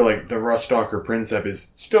 So, like, the Ruststalker Princeps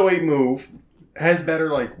is still 8 move, has better,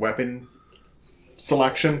 like, weapon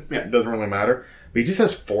selection. Yeah. It doesn't really matter. But he just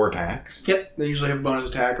has 4 attacks. Yep, they usually have a bonus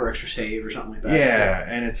attack or extra save or something like that. Yeah,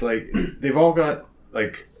 and it's like, they've all got,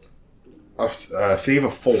 like, a save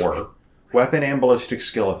of 4, weapon and ballistic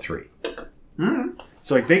skill of 3. Mm-hmm.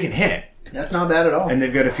 So, like, they can hit. That's not bad at all. And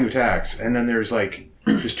they've got a few attacks. And then there's, like,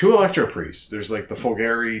 there's 2 Electro Priests. There's, like, the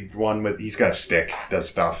Fulgari one with, he's got a stick, does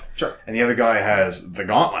stuff. Sure. And the other guy has the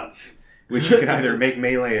Gauntlets, which you can either make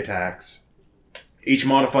melee attacks. Each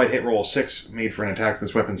modified hit roll 6 made for an attack.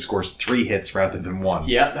 This weapon scores 3 hits rather than 1.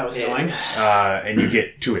 Yeah, that was annoying. And you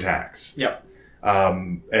get 2 attacks. Yep.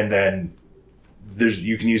 And then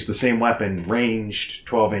you can use the same weapon, ranged,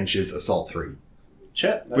 12 inches, assault 3.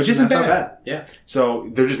 Shit. Which isn't that's not bad. Yeah. So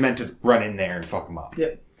they're just meant to run in there and fuck them up.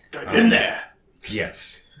 Yep. In there.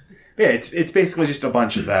 Yes. Yeah, it's basically just a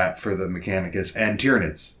bunch of that for the Mechanicus and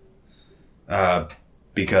Tyranids.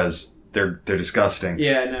 Because they're disgusting.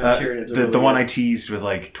 Yeah, no, Tyranids are the one I teased with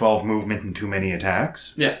like 12 movement and too many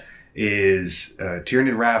attacks is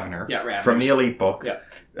Tyranid Ravener Raveners. from the Elite book. Yeah.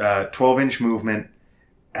 12-inch movement,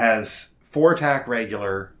 has 4 attack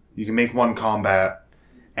regular, you can make 1 combat,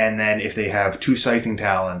 and then if they have 2 Scything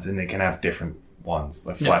Talons, and they can have different ones,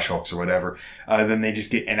 like flesh hooks or whatever, then they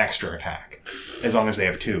just get an extra attack, as long as they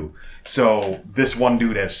have 2. So this one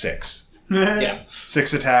dude has 6. Yeah.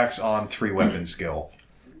 6 attacks on 3 weapon skill.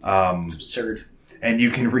 It's absurd. And you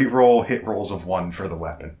can re-roll hit rolls of 1 for the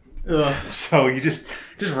weapon. Ugh. So you just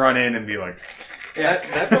run in and be like... That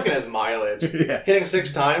fucking has mileage. Yeah. Hitting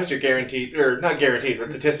 6 times, you're guaranteed, or not guaranteed, but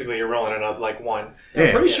statistically you're rolling another, like, 1.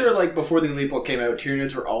 I'm pretty sure, like, before the Elite Book came out,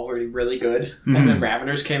 Tyranids were already really good. And then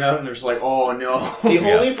Raveners came out, and there's like, oh no. The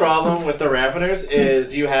only problem with the Raveners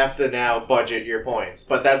is you have to now budget your points,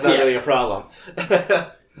 but that's not really a problem.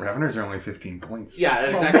 Raveners are only 15 points. Yeah,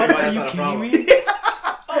 exactly why that's not a problem.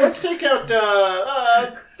 Oh, let's take out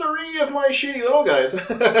 3 of my shitty little guys.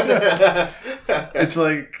 It's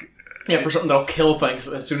like... Yeah, for something that'll kill things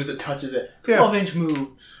as soon as it touches it. Yeah. 12-inch move.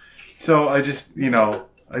 So I just,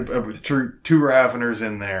 I with 2 Raveners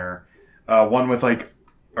in there, one with like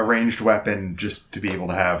a ranged weapon just to be able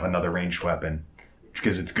to have another ranged weapon.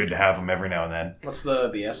 Because it's good to have them every now and then. What's the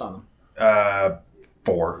BS on them?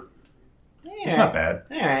 4. It's not bad.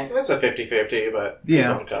 Alright. That's a 50-50, but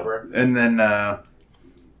Yeah. don't cover. And then,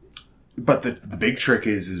 but the big trick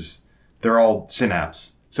is they're all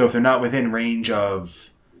synapse. So if they're not within range of,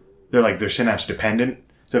 they're synapse dependent.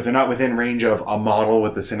 So if they're not within range of a model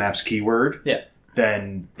with the synapse keyword,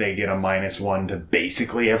 then they get a -1 to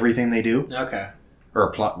basically everything they do. Okay. Or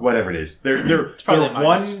a plot, whatever it is. They're probably a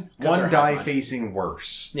minus, 'cause one they're die hot. facing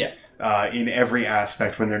worse. Yeah. In every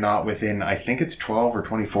aspect when they're not within, I think it's 12 or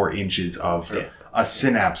 24 inches of a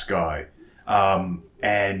synapse guy.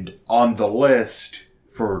 And on the list,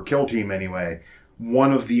 for Kill Team anyway,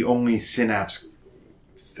 one of the only synapse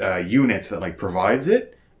units that like provides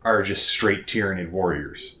it are just straight Tyranid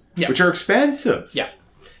warriors. Yeah. Which are expensive. Yeah.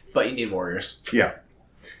 But you need warriors. Yeah.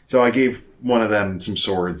 So I gave one of them some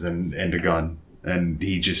swords and a gun. And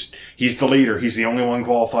he's the leader. He's the only one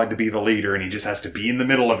qualified to be the leader, and he just has to be in the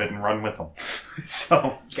middle of it and run with them.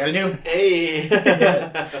 So Gotta do. Hey!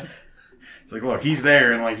 it's like, look, he's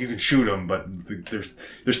there, and like you can shoot him, but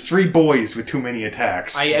there's 3 boys with too many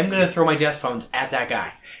attacks. I am gonna throw my death phones at that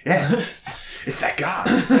guy. Yeah, it's that guy.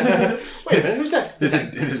 Wait a minute, who's that?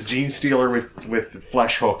 It is Gene Stealer with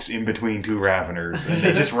flesh hooks in between 2 Raveners, and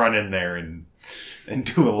they just run in there and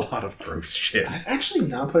do a lot of gross shit. I've actually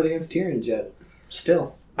not played against Tyranids yet.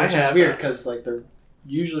 Still. I Which have. is weird, because like they're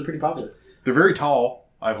usually pretty popular. They're very tall.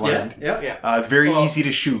 I've learned. Yeah. Very easy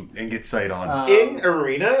to shoot and get sight on. In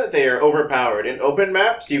Arena, they are overpowered. In open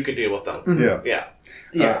maps, you can deal with them. Yeah.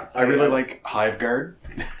 Yeah. I really like Hiveguard.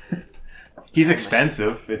 He's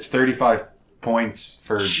expensive. It's 35 points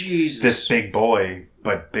for Jesus. this big boy,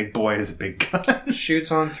 but big boy is a big gun.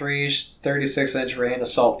 Shoots on 3, 36-inch range,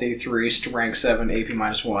 assault D3, strength 7, AP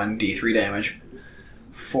 -1, D3 damage.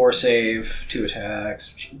 4 save, 2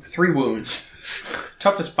 attacks, 3 wounds.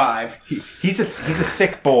 Toughness 5. He's a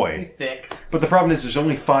thick boy. Thick. But the problem is there's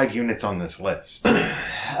only 5 units on this list.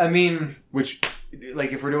 I mean... Which,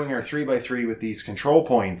 like, if we're doing our 3x3 with these control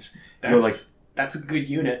points, you're like... That's a good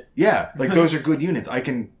unit. Yeah, like, those are good units. I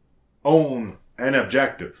can own an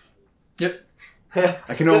objective. Yep.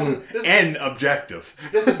 I can own an objective.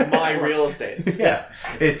 This is my real estate. Yeah.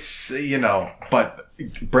 It's, but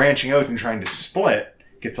branching out and trying to split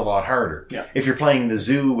gets a lot harder. Yeah. If you're playing the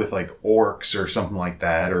zoo with, like, orcs or something like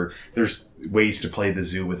that, or there's ways to play the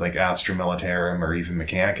zoo with, like, Astra Militarum or even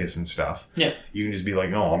Mechanicus and stuff. Yeah. You can just be like,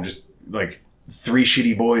 no, I'm just, like, 3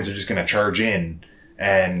 shitty boys are just going to charge in,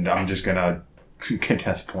 and I'm just going to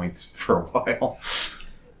contest points for a while.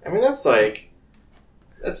 I mean, that's like...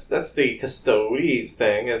 That's the Custodes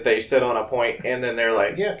thing, is they sit on a point and then they're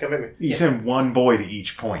like, yeah, come at me. You send 1 boy to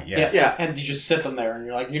each point, yes. Yeah. And you just sit them there and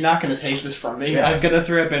you're like, you're not going to take this from me. Yeah. I'm going to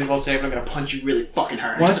throw up invul save and I'm going to punch you really fucking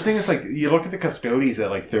hard. Well, that's the thing is, like, you look at the Custodes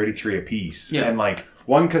at, like, 33 apiece, Yeah. and, like,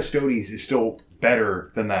 1 Custodes is still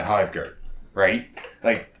better than that Hive Guard, right?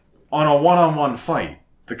 Like, on a one-on-one fight,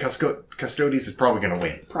 the Custodes is probably going to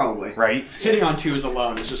win, Probably. right? Hitting on 2s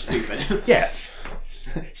alone is just stupid. Yes.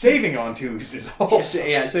 Saving on 2s is also...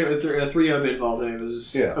 Yeah, say a 3-up invul save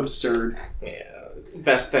is absurd. Yeah.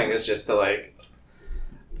 Best thing is just to, like...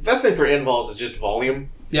 The best thing for invols is just volume.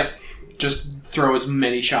 Yep. Just throw as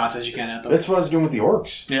many shots as you can at them. That's what I was doing with the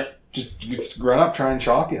orcs. Yep. Just run up, try and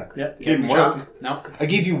chop you. Yep. Didn't work. Nope. I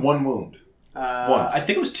gave you 1 wound. Once. I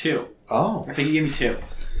think it was 2. Oh. I think he gave me 2.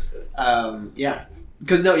 Yeah.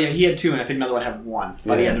 Because, he had 2, and I think another one had 1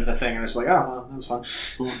 by the end of the thing, and it's like, oh, well, that was fun.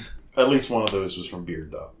 At least one of those was from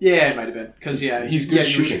Beard, though. Yeah, it might have been. Because, he's good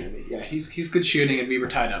shooting. Yeah, he's good shooting, and we were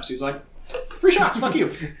tied up, so he's like, free shots, fuck you.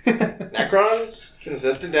 Necrons,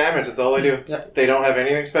 consistent damage, that's all they do. Yep. They don't have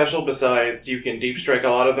anything special besides you can deep strike a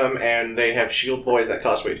lot of them, and they have shield boys that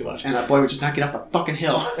cost way too much. And that boy would just not get off the fucking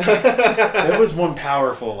hill. That was one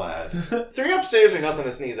powerful lad. 3-up saves are nothing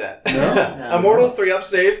to sneeze at. No. Immortals 3-up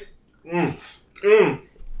saves?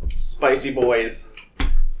 Spicy boys.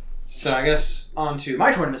 So I guess on to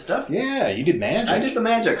my tournament stuff. Yeah, you did magic. I did the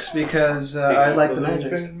magics because I like the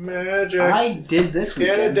magics. Magic. I did this Get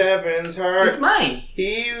a weekend. Devin's It's heart. mine.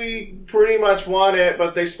 He pretty much won it,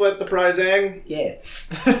 but they split the prizing. Yeah.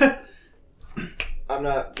 I'm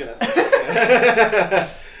not gonna say it.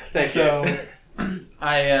 Thank you.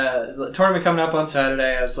 The tournament coming up on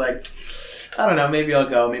Saturday, I was like, I don't know, maybe I'll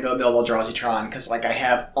go. Maybe I'll build Eldrazi-Tron, because like I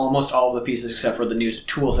have almost all of the pieces except for the new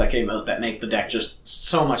tools that came out that make the deck just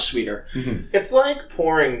so much sweeter. It's like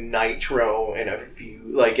pouring nitro in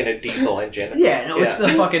a diesel engine. Yeah, no, it's Yeah.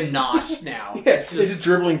 the fucking NOS now. Yeah, it's just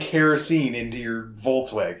dribbling kerosene into your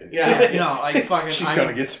Volkswagen. Yeah. She's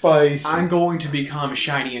gonna get spice. I'm going to become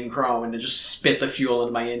shiny and chrome and to just spit the fuel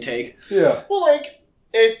into my intake. Yeah. Well, like,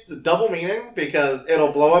 it's double meaning because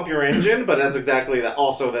it'll blow up your engine, but that's exactly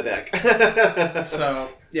also the deck. So,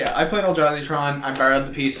 yeah, I played Eldrazi-Tron. I borrowed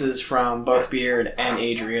the pieces from both Beard and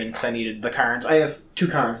Adrian because I needed the cards. I have 2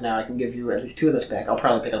 cards now. I can give you at least 2 of this back. I'll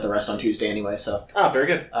probably pick up the rest on Tuesday anyway, so... Very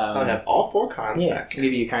good. I'll have all 4 cards Yeah, back. I'll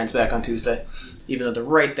give you your cards back on Tuesday. Even though they're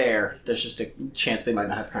right there, there's just a chance they might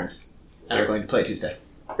not have cards. And are going to play Tuesday.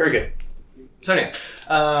 Very good. So anyway,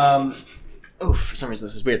 for some reason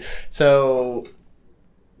this is weird. So,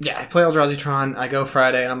 yeah, I play Eldrazi-Tron. I go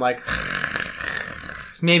Friday, and I'm like,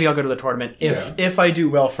 maybe I'll go to the tournament if I do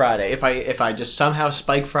well Friday. If I just somehow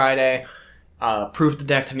spike Friday, prove the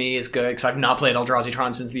deck to me is good because I've not played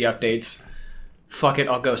Eldrazi-Tron since the updates. Fuck it,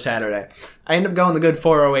 I'll go Saturday. I end up going the good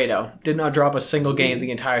 4-0-8-0. Did not drop a single game the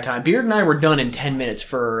entire time. Beard and I were done in 10 minutes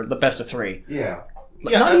for the best of 3. Yeah.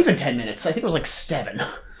 Not even 10 minutes. I think it was like 7.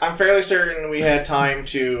 I'm fairly certain we had time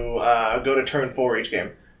to go to turn 4 each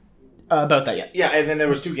game. About that, yeah. Yeah, and then there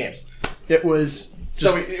was 2 games. It was...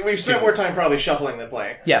 So we spent more time probably shuffling than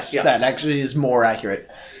playing. Yes, Yeah. that actually is more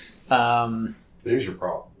accurate. There's your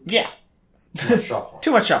problem. Yeah. Too much shuffling.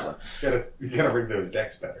 Too much shuffling. You gotta rig those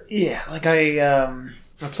decks better. Yeah, like I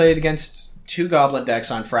played against 2 Goblin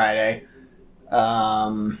decks on Friday.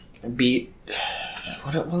 I beat...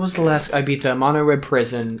 What was the last... I beat Mono Red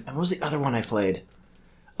Prison. And what was the other one I played?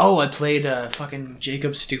 Oh, I played fucking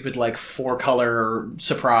Jacob's stupid, 4-color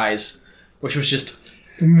surprise, which was just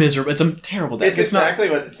miserable. It's a terrible deck. It's exactly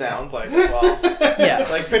what it sounds like as well. Yeah.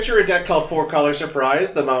 Like, picture a deck called 4-Color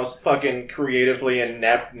Surprise, the most fucking creatively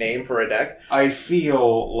inept name for a deck. I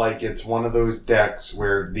feel like it's one of those decks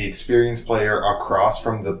where the experienced player across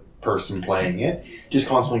from the person playing it just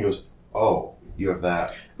constantly goes, oh, you have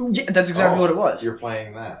that. Yeah, that's exactly what it was. You're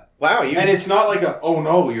playing that. Wow, And it's not like oh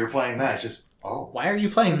no, you're playing that. It's just, oh. Why are you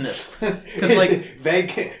playing this? Because,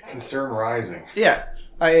 Vague concern rising. yeah.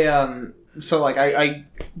 I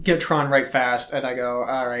get Tron right fast, and I go,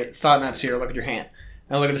 all right, Thought Not Seer, look at your hand.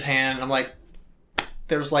 And I look at his hand, and I'm like,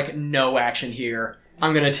 there's like no action here.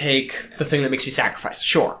 I'm gonna take the thing that makes me sacrifice.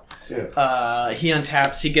 Sure. Yeah. He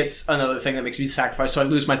untaps, he gets another thing that makes me sacrifice, so I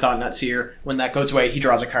lose my Thought Not Seer. When that goes away, he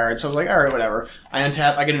draws a card, so I was like, alright, whatever. I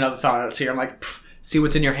untap, I get another Thought Not Seer, I'm like, see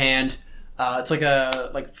what's in your hand. It's like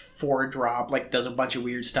a 4-drop, does a bunch of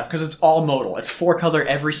weird stuff, because it's all modal. It's 4-color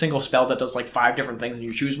every single spell that does 5 different things, and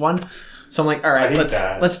you choose one. So I'm like, all right,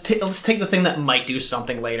 let's take the thing that might do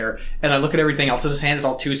something later. And I look at everything else in his hand. It's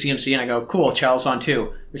all 2 CMC, and I go, cool, Chalice on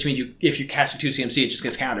 2, which means if you cast a 2 CMC, it just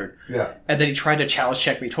gets countered. Yeah. And then he tried to Chalice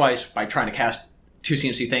check me twice by trying to cast 2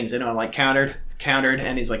 CMC things. And I'm like, countered,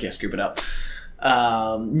 and he's like, yeah, scoop it up.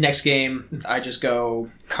 Next game, I just go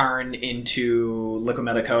Karn into Liquid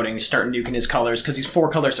Meta Coating, start nuking his colors because he's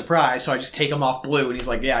 4-color surprise. So I just take him off blue, and he's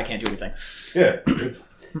like, yeah, I can't do anything. Yeah,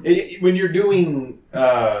 when you're doing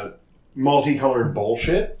multicolored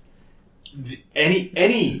bullshit,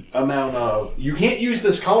 any amount of you can't use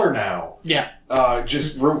this color now. Yeah,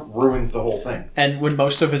 just ruins the whole thing. And when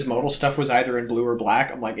most of his modal stuff was either in blue or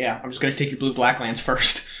black, I'm like, yeah, I'm just gonna take your blue-black lands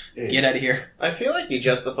first. Get out of here. I feel like he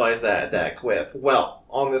justifies that deck with, well,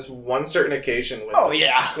 on this one certain occasion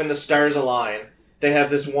when the stars align, they have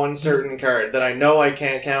this one certain card that I know I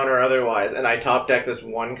can't counter otherwise, and I top deck this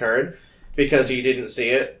one card because he didn't see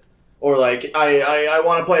it. Or I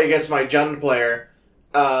want to play against my Jund player,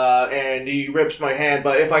 and he rips my hand,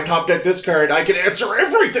 but if I top deck this card, I can answer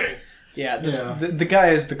everything! Yeah, the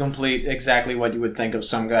guy is exactly what you would think of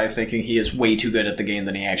some guy thinking he is way too good at the game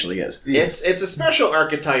than he actually is. It's a special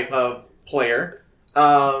archetype of player.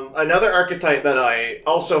 Another archetype that I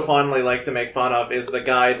also fondly like to make fun of is the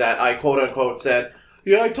guy that I quote-unquote said,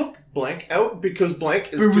 yeah, I took blank out because blank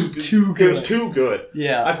is too good. It was too good.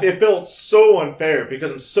 Yeah. It felt so unfair because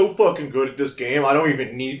I'm so fucking good at this game, I don't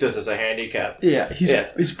even need this as a handicap. Yeah,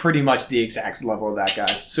 he's pretty much the exact level of that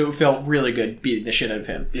guy. So it felt really good beating the shit out of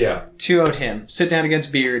him. Yeah. 2-0'd him. Sit down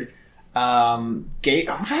against Beard. What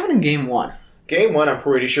happened in game 1? Game 1, I'm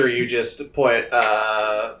pretty sure you just put...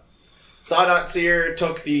 Thought Not Seer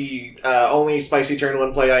took the only spicy turn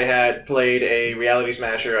 1 play I had, played a Reality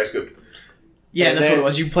Smasher, I scooped. Yeah, that's what it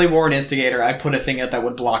was. You play Warren Instigator, I put a thing out that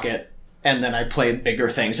would block it, and then I played bigger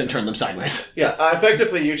things and turned them sideways. Yeah,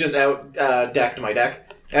 effectively you just out-decked my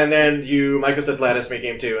deck, and then you Mycosynth Lattice me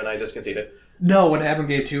game 2, and I just conceded. No, what happened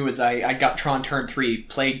game 2 is I got Tron turn 3,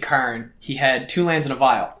 played Karn, he had 2 lands in a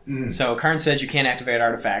vial. So Karn says you can't activate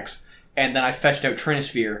artifacts, and then I fetched out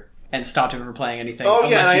Trinisphere and stopped him from playing anything. Oh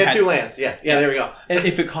yeah, and I had 2 lands. Yeah, there we go.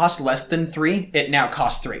 If it costs less than 3, it now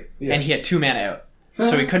costs 3. Yes. And he had 2 mana out.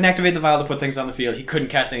 So he couldn't activate the vial to put things on the field. He couldn't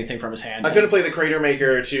cast anything from his hand. I couldn't play the Crater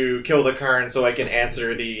Maker to kill the Karn so I can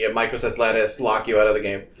answer the Mycosynth Lattice, lock you out of the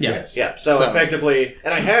game. Yeah. Yes. Yeah, so effectively...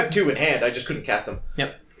 And I had 2 in hand, I just couldn't cast them.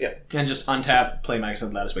 Yep. Yeah. And just untap, play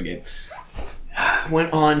Mycosynth Lattice by game.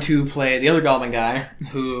 Went on to play the other Goblin guy,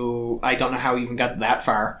 who I don't know how he even got that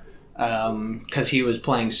far, because he was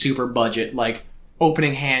playing super budget,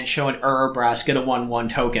 opening hand, showing Urbrass, get a 1/1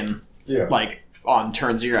 token, on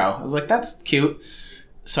turn 0. I was like, that's cute.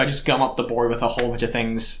 So I just gum up the board with a whole bunch of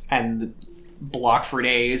things and block for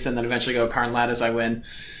days, and then eventually go Karn Lattice, I win.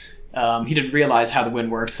 He didn't realize how the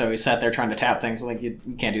win works, so he sat there trying to tap things. I'm like, you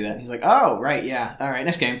can't do that. He's like, oh, right, yeah. All right,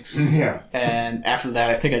 next game. Yeah. And after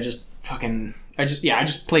that, I think I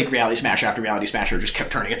just played Reality Smasher after Reality Smasher, just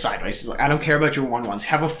kept turning it sideways. He's like, I don't care about your 1/1s.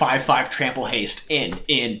 Have a 5/5 trample haste.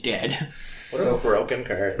 In, dead. What a broken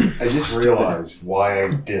card. I just realized why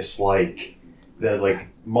I dislike the,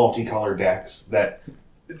 multicolored decks that...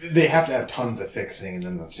 They have to have tons of fixing, and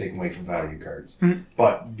then that's taken away from value cards. Mm-hmm.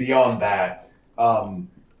 But beyond that,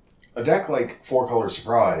 a deck like 4-Color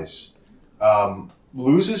Surprise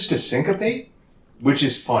loses to Syncopate, which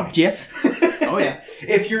is funny. Yeah. Oh, yeah.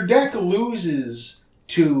 If your deck loses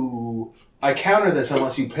to, I counter this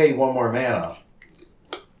unless you pay 1 more mana,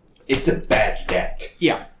 it's a bad deck.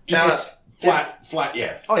 Yeah. It's flat,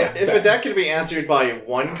 yes. Oh, yeah. If a deck can be answered by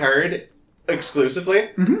 1 card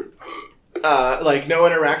exclusively... Mm-hmm. No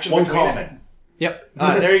interaction One between common. it. Yep.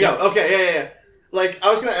 There you go. Okay, yeah. I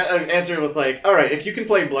was going to answer with, alright, if you can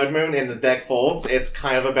play Blood Moon and the deck folds, it's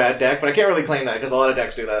kind of a bad deck, but I can't really claim that, because a lot of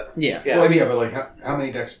decks do that. Yeah. Well, yeah, but, how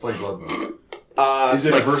many decks play Blood Moon? Is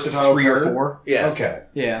it a versatile 3 card? or 4? Yeah. Okay.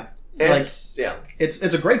 Yeah. It's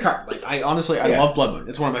a great card. I love Blood Moon.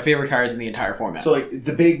 It's one of my favorite cards in the entire format. So,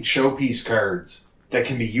 the big showpiece cards that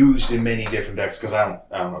can be used in many different decks, because I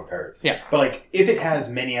don't know cards. Yeah. But, if it has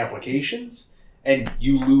many applications... and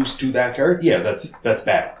you lose to that card, yeah, that's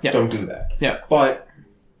bad. Yeah. Don't do that. Yeah. But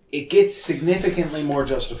it gets significantly more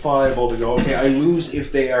justifiable to go, okay, I lose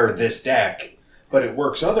if they are this deck, but it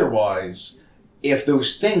works otherwise if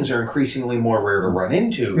those things are increasingly more rare to run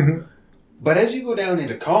into. Mhm. But as you go down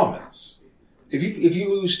into commons, if you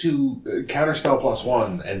lose to Counterspell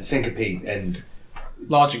 +1 and Syncopate, and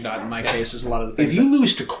Logic Knot in my case is a lot of the if things. you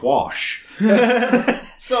lose to Quash,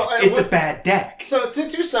 So it's a bad deck. So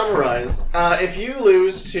to summarize, if you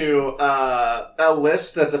lose to a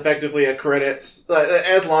list that's effectively a credits,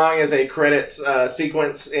 as long as a credits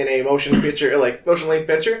sequence in a motion picture, like motion length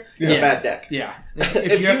picture, it's Yeah. a bad deck. Yeah.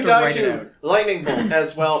 If you have you to die write it to out. lightning bolt,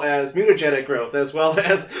 as well as mutagenic growth, as well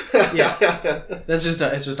as Yeah. It's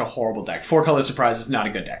just a horrible deck. 4-color surprise is not a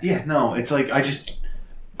good deck. Yeah, no, it's like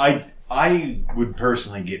I would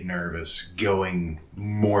personally get nervous going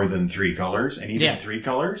more than 3 colors, and even Yeah. 3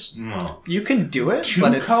 colors, no. You can do it, 2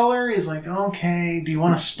 but it's color is like, okay, do you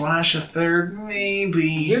want to splash a third? Maybe.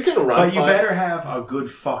 You can run But you 5. better have a good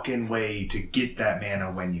fucking way to get that mana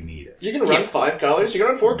when you need it. You can run 5 colors. You can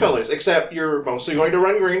run 4 colors, except you're mostly going to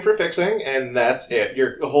run green for fixing, and that's it.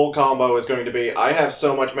 Your whole combo is going to be, I have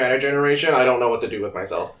so much mana generation, I don't know what to do with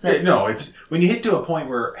myself. Hey, no, it's when you hit to a point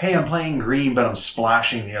where, hey, I'm playing green, but I'm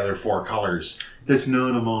splashing the other 4 colors. That's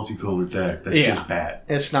not a multicolored deck. That's Yeah. just bad.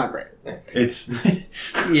 it's not great. It's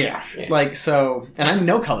Yeah. Like, so, and I'm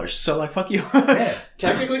no colors, so like, fuck you. yeah.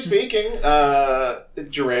 Technically speaking,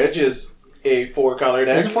 Dredge is a 4-color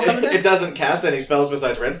deck. Is it a 4-color deck? It doesn't cast any spells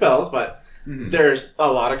besides red spells, but there's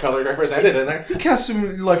a lot of color represented in there. You cast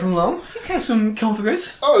some Life from Low. You cast some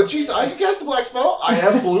Configurates. Oh, jeez, I can cast a black spell. I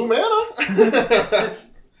have blue mana.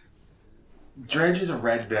 Dredge is a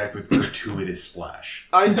red deck with gratuitous splash.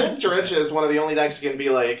 I think Dredge is one of the only decks that can be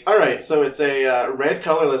like, alright, so it's a red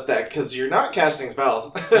colorless deck, because you're not casting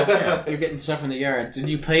spells. You're getting stuff in the yard. Did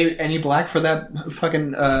you play any black for that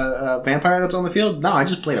fucking vampire that's on the field? No, I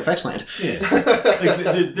just played Effects Land. Yeah.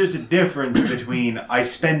 There's a difference between I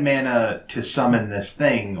spend mana to summon this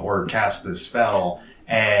thing or cast this spell,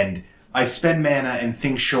 and I spend mana and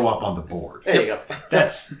things show up on the board. There you go.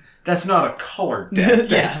 That's not a colored deck.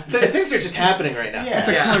 That's, Things are just happening right now. Yeah. It's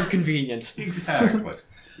a colored convenience. exactly.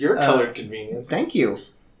 You're colored convenience. Thank you.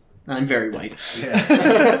 I'm very white. Yeah.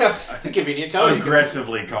 It's a convenient color.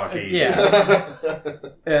 Aggressively Caucasian. Yeah.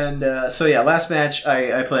 And so yeah, last match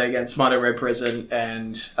I play against Mono Red Prison,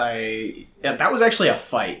 and that was actually a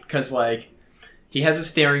fight because like he has a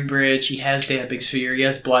Staring Bridge, he has Damping Sphere, he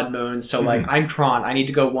has Blood Moon, so like I'm Tron, I need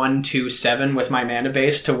to go 1-2-7 with my mana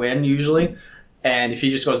base to win usually, and if he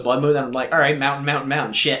just goes Blood Moon, then I'm like, all right,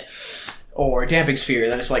 mountain, shit, or Damping Sphere,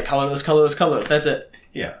 then it's like colorless, that's it.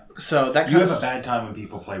 Yeah. So that You have comes. a bad time when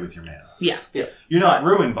people play with your mana. Yeah. You're not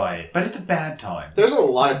ruined by it, but it's a bad time. There's a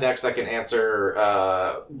lot of decks that can answer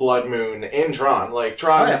Blood Moon in Tron. Like,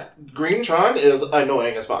 Tron, Oh, yeah. Green Tron is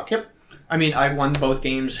annoying as fuck. Yep. I mean, I won both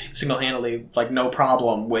games single-handedly, like, no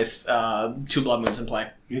problem with 2 Blood Moons in play.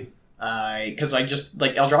 Yeah. Because I just,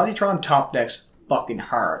 like, Eldrazi Tron top decks fucking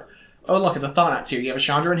hard. Oh, look, it's a Thanatos here. You have a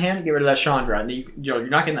Chandra in hand, get rid of that Chandra, and you're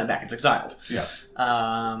not getting that back. It's exiled. Yeah.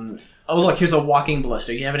 Oh, look, here's a Walking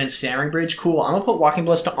Ballista. You have it in Staring Bridge. Cool. I'm going to put Walking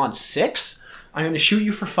Ballista on 6. I'm going to shoot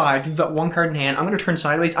you for 5. You've got 1 card in hand. I'm going to turn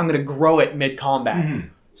sideways. I'm going to grow it mid-combat.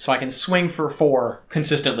 So I can swing for 4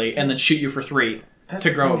 consistently and then shoot you for 3 That's to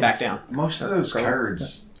the grow thing it back is, down. Most of those Grow it.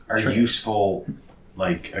 cards are Sure. useful,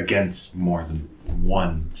 like, against more than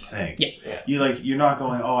one thing. Yeah. You're not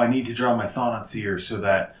going, oh, I need to draw my Thanatos here so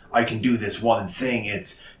that I can do this one thing.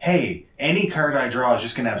 It's, hey, any card I draw is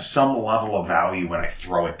just going to have some level of value when I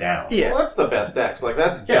throw it down. Yeah. Well, that's the best decks. Like,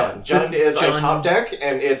 that's Yeah, Jund. Jund is Jund. a top deck,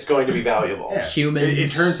 and it's going to be valuable. Yeah. Humans.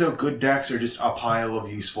 It turns out good decks are just a pile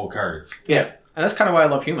of useful cards. Yeah. And that's kind of why I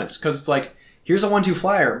love humans, because it's like, here's a 1-2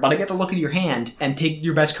 flyer, but I get to look at your hand and take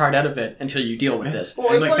your best card out of it until you deal with this. Well,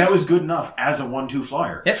 And it's like, like, that was good enough as a 1-2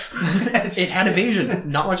 flyer. Yep. It had evasion.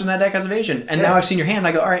 Not much in that deck has evasion. And Yeah. now I've seen your hand,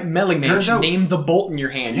 I go, alright, Meddling Mage, Turns out- name the bolt in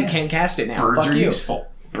your hand. You Yeah. can't cast it now. Birds Fuck are you. useful.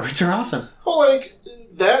 Birds are awesome. well, like,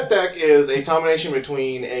 that deck is a combination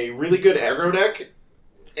between a really good aggro deck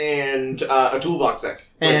and a toolbox deck.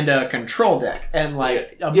 Like, And a control deck. And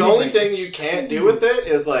like... a the only mid-range thing you that's- can't do with it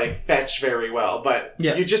is like fetch very well, but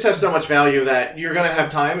Yeah. you just have so much value that you're gonna have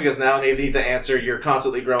time because now they need to answer your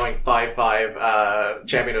constantly growing 5/5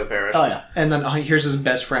 Champion of the Parish. Oh yeah. And then here's his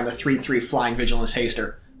best friend, the 3/3 Flying Vigilance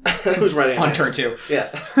Haster. Who's running On lands. turn 2. Yeah,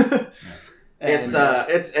 And,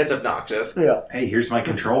 it's obnoxious. yeah. Hey, here's my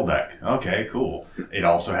control deck. Okay, cool. It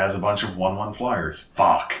also has a bunch of 1/1 flyers.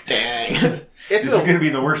 Fuck. Dang. It's This is a going to be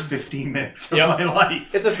the worst 15 minutes of Yep. my life.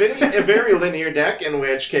 it's a very linear deck, in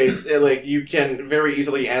which case like you can very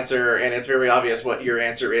easily answer, and it's very obvious what your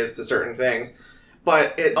answer is to certain things.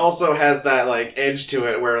 But it also has that like edge to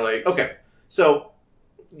it, where like, okay, so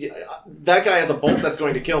that guy has a bolt that's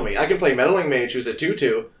going to kill me. I can play Meddling Mage, who's a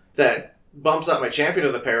 2/2 that bumps up my champion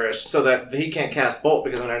of the parish so that he can't cast Bolt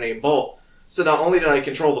because I'm going to name Bolt. So not only did I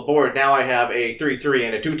control the board, now I have a 3/3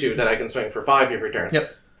 and a 2/2 that I can swing for 5 every turn.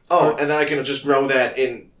 Yep. Oh, and then I can just grow that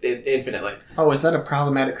in infinitely. Oh, is that a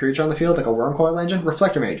problematic creature on the field, like a Wormcoil Engine?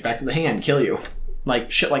 Reflector Mage, back to the hand, kill you.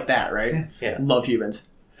 Like, shit like that, right? Yeah. Love humans.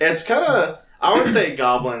 It's kind of... I would say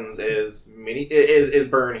goblins is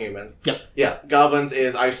burn humans. Yep. Yeah, goblins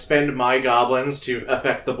is I spend my goblins to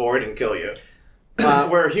affect the board and kill you.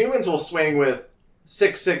 Where humans will swing with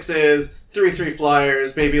 6/6s, 3/3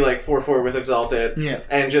 flyers, maybe like 4/4 with Exalted,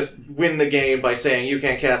 and just win the game by saying you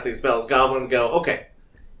can't cast these spells. Goblins go, okay,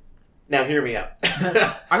 now hear me out.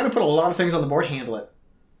 I'm going to put a lot of things on the board, handle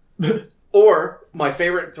it. Or, my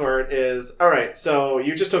favorite part is, alright, so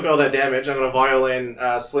you just took all that damage, I'm going to violin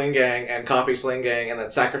Sling Gang and copy Sling Gang and then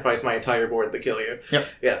sacrifice my entire board to kill you. Yep.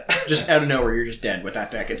 Yeah. Just out of nowhere, you're just dead with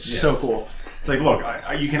that deck. It's so cool. It's like, look,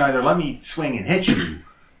 you can either let me swing and hit you,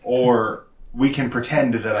 or we can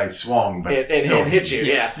pretend that I swung, but and hit you,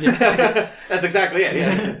 yeah. That's exactly it,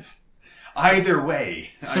 yeah. Either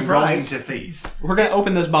way, Surprise. I'm going to face. We're going to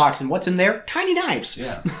open this box, and what's in there? Tiny knives.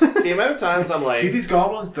 Yeah. The amount of times I'm like... See these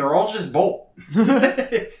goblins? They're all just bolt.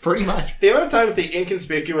 Pretty much. The amount of times the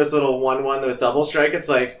inconspicuous little 1/1 with double strike, it's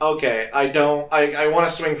like, okay, I want to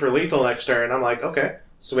swing for lethal next turn. I'm like, okay,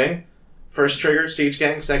 swing. First trigger, Siege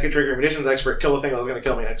Gang. Second trigger, Munitions Expert. Kill the thing that was going to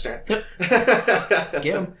kill me next turn. Yep. Get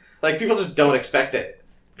him. Like, people just don't expect it.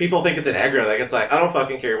 People think it's an aggro. Like, it's like, I don't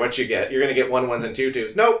fucking care what you get. You're going to get 1/1s and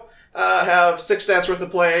 2/2s. Nope. Have 6 stats worth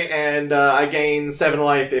of play, and I gain 7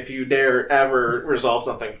 life if you dare ever resolve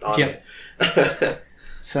something on me.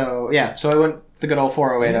 So I went the good old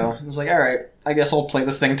 408-0. I was like, alright, I guess I'll play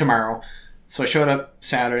this thing tomorrow. So I showed up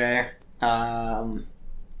Saturday.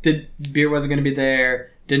 Beer wasn't going to be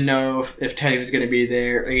there. Didn't know if Teddy was going to be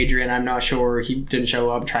there. Adrian, I'm not sure. He didn't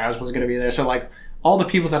show up. Travis was going to be there. So, like, all the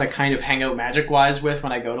people that I kind of hang out Magic-wise with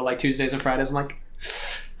when I go to, like, Tuesdays and Fridays, I'm like...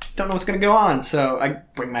 don't know what's going to go on, so I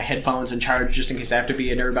bring my headphones and charge just in case I have to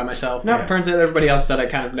be a nerd by myself. No, turns out everybody else that I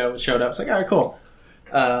kind of know showed up. It's like, alright, cool.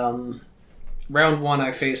 Round 1,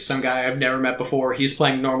 I faced some guy I've never met before. He's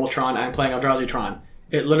playing normal Tron, I'm playing Eldrazi Tron.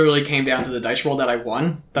 It literally came down to the dice roll that I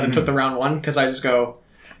won, that I took the round 1, because I just go,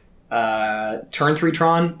 turn 3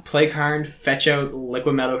 Tron, play Karn, fetch out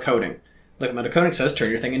Liquid Metal Coating. Liquid Metal Coating says turn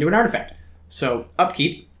your thing into an artifact. So,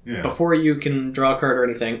 upkeep. Yeah. Before you can draw a card or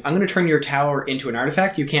anything, I'm going to turn your tower into an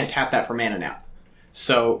artifact. You can't tap that for mana now.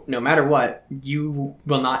 So, no matter what, you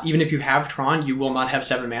will not, even if you have Tron, you will not have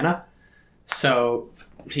 7 mana. So,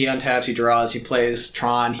 he untaps, he draws, he plays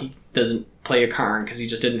Tron, he doesn't play a Karn because he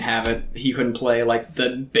just didn't have it. He couldn't play, like,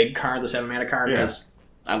 the big Karn, the 7 mana Karn, because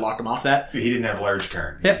I locked him off that. He didn't have large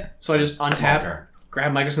Karn. Yep. So I just untap,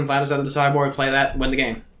 grab Mycosynth Lattice out of the sideboard, play that, win the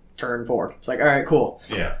game. Turn 4. It's like, alright, cool.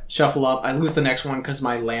 Yeah. Shuffle up. I lose the next one because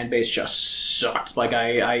my land base just sucked. Like,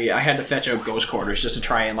 I had to fetch out Ghost Quarters just to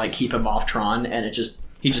try and, like, keep him off Tron, and he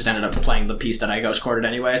just ended up playing the piece that I Ghost Quartered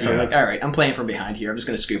anyway, so I'm like, alright, I'm playing from behind here. I'm just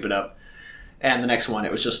going to scoop it up. And the next one,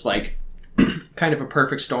 it was just, like, kind of a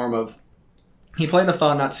perfect storm of, he played a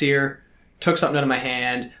Thought-Knot Seer, took something out of my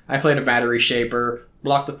hand, I played a Battery Shaper,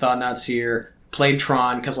 blocked the Thought-Knot Seer, played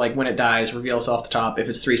Tron, because, like, when it dies, reveals off the top. If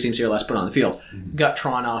it's 3 CMC or less, put it on the field. Got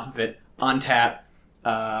Tron off of it, untap.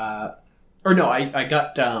 I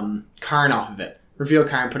got Karn off of it. Reveal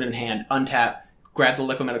Karn, put it in hand, untap, grab the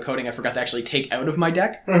Liquid Metal Coating I forgot to actually take out of my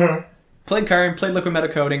deck. Played Karn, played Liquid Metal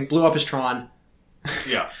Coating, blew up his Tron.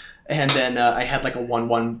 Yeah. And then I had, like, a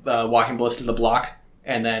 1/1 Walking Ballista to block,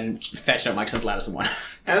 and then fetched out Mycosynth Lattice and won.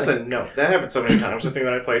 As a note, that happened so many times with me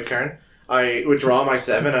when I played Karn. I would draw my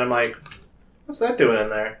 7, and I'm like... what's that doing in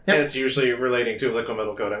there? Yep. And it's usually relating to Liquid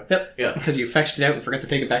Metal Coating. Yep. Yeah. Because you fetched it out and forgot to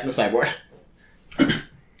take it back in the sideboard.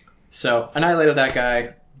 So, annihilated that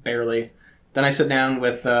guy, barely. Then I sit down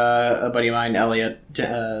with a buddy of mine, Elliot,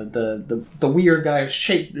 the weird guy,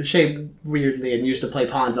 shaped weirdly and used to play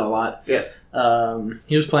pawns a lot. Yes.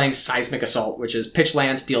 He was playing Seismic Assault, which is pitch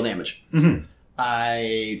lands, deal damage. Mm-hmm.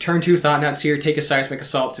 I turn 2 Thought-Knot Seer, take a Seismic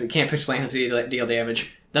Assault, so he can't pitch lands, deal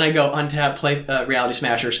damage. Then I go untap, play Reality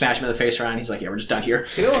Smasher, smash him in the face around. He's like, yeah, we're just done here.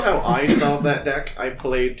 You know how I solved that deck? I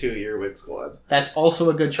played 2 Earwig Squads. That's also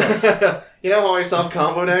a good choice. You know how I solve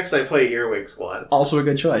combo decks? I play Earwig Squad. Also a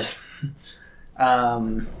good choice.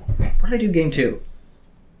 What did I do game 2?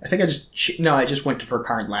 I think I just went for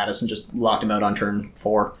Karn Lattice and just locked him out on turn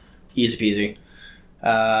 4. Easy peasy.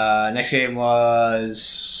 Next game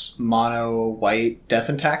was Mono White Death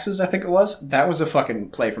and Taxes, I think it was. That was a fucking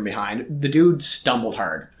play from behind. The dude stumbled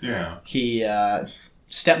hard. Yeah. He,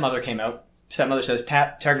 Stepmother came out. Stepmother says,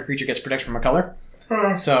 tap, target creature gets protection from a color.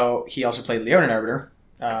 So he also played Leonin Arbiter.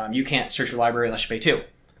 You can't search your library unless you pay 2.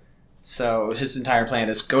 So his entire plan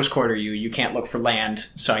is ghost quarter you. You can't look for land,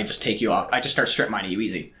 so I just take you off. I just start strip mining you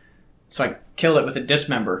easy. So I kill it with a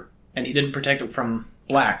dismember, and he didn't protect it from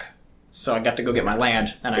black. So I got to go get my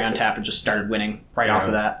land, and I untapped and just started winning right off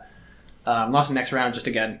of that. Lost the next round, just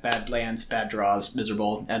again, bad lands, bad draws,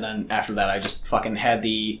 miserable. And then after that, I just fucking had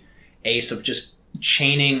the ace of just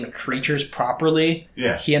chaining creatures properly.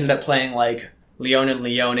 Yeah. He ended up playing like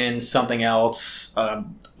Leonin, something else,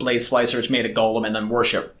 Blade Splicer, which made a golem, and then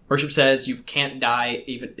Worship. Worship says you can't die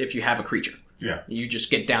even if you have a creature. Yeah. You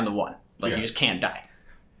just get down to one. You just can't die.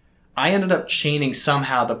 I ended up chaining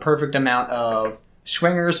somehow the perfect amount of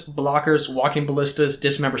swingers, blockers, walking ballistas,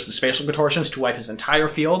 dismembers, and spatial contortions to wipe his entire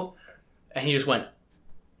field. And he just went,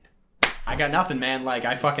 I got nothing, man. Like,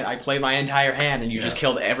 I played my entire hand, and you just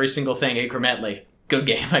killed every single thing incrementally. Good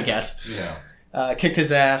game, I guess. Yeah. Kicked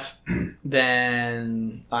his ass.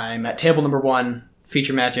 Then I'm at table number 1,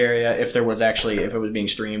 feature match area, if it was being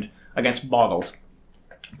streamed, against Boggles.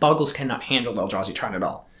 Boggles cannot handle Eldrazi Tron at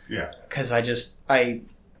all. Yeah. Because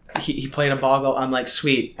he played a Boggle, I'm like,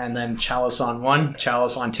 sweet, and then Chalice on 1,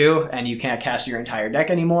 Chalice on 2, and you can't cast your entire deck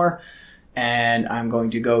anymore, and I'm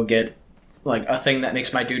going to go get like a thing that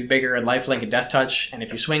makes my dude bigger and lifelink and death touch, and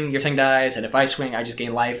if you swing, your thing dies, and if I swing, I just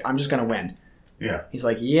gain life. I'm just gonna win. Yeah. He's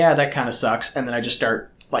like, yeah, that kind of sucks, and then I just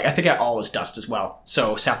start, like, I think I got all his dust as well,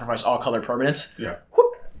 so sacrifice all colored permanents. Yeah.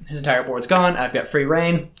 Whoop, his entire board's gone, I've got free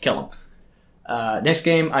reign, kill him. Next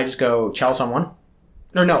game, I just go Chalice on 1.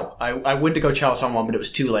 No, I went to go Chalice on 1, but it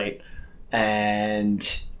was too late, and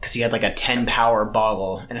because he had like a 10 power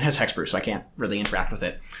Boggle, and it has Hexproof, so I can't really interact with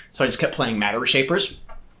it. So I just kept playing Matter Reshapers,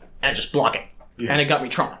 and just blocking. Yeah. And it got me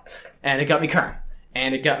Tron. And it got me Karn.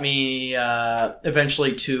 And it got me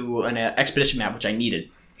eventually to an expedition map, which I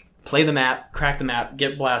needed. Play the map, crack the map,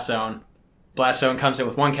 get Blast Zone. Blast Zone comes in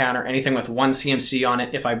with 1 counter. Anything with 1 CMC on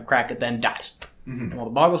it, if I crack it, then dies. Mm-hmm. Well,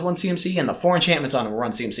 the Boggle's 1 CMC, and the 4 enchantments on it were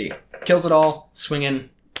 1 CMC. Kills it all,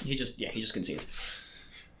 swinging. He just concedes.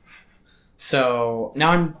 So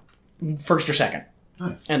now I'm first or second.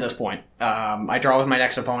 Nice. At this point. I draw with my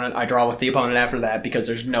next opponent. I draw with the opponent after that because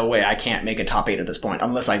there's no way I can't make a top 8 at this point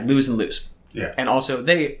unless I lose and lose. Yeah. And also,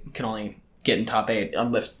 they can only get in top 8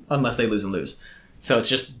 unless they lose and lose. So it's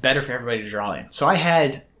just better for everybody to draw in. So I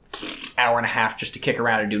had an hour and a half just to kick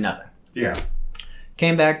around and do nothing. Yeah.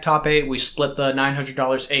 Came back, top 8. We split the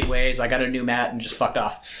 $900 8 ways. I got a new mat and just fucked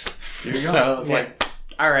off. There you go. So I was like,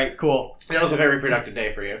 all right, cool. That was a very productive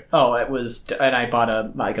day for you. Oh, it was, and I bought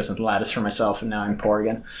a Mycosynth Lattice for myself, and now I'm poor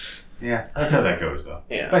again. Yeah, that's how that goes, though.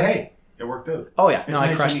 Yeah. But hey, it worked out. Oh, yeah. It's I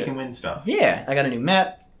nice crushed when you it. can win stuff. Yeah, I got a new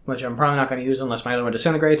mat, which I'm probably not going to use unless my other one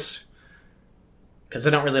disintegrates. Because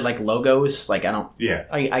I don't really like logos. Like, I don't... Yeah.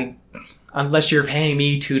 I unless you're paying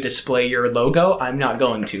me to display your logo, I'm not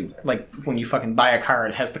going to. Like, when you fucking buy a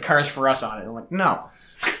card, it has the Cards for Us on it. I'm like, no.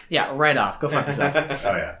 Yeah, right off. Go fuck yourself.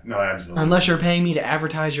 Oh, yeah. No, absolutely. Unless you're paying me to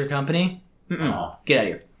advertise your company, get out of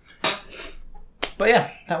here. But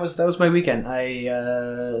yeah, that was my weekend.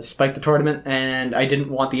 I spiked the tournament, and I didn't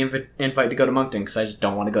want the invite to go to Moncton, because I just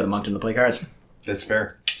don't want to go to Moncton to play cards. That's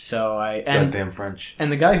fair. So Goddamn French. And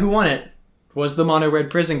the guy who won it was the Mono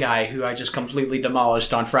Red Prison guy, who I just completely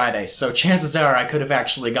demolished on Friday. So chances are I could have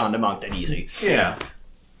actually gone to Moncton easy. Yeah.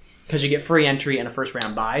 Because you get free entry and a first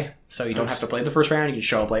round bye, so you don't have to play the first round, you can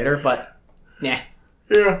show up later, but, nah.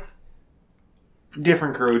 Yeah.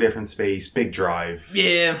 Different crew, different space, big drive.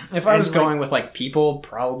 Yeah, if I was going with, like, people,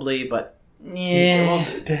 probably, but, yeah.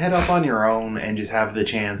 Well, to head up on your own and just have the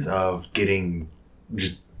chance of getting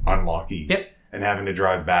just unlucky. Yep. And having to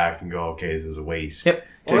drive back and go, okay, this is a waste. Yep.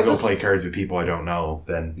 To go play cards with people I don't know,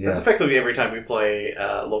 then, yeah. That's effectively every time we play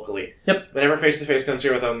locally. Yep. Whenever face-to-face comes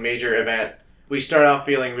here with a major event, we start off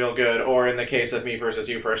feeling real good, or in the case of me versus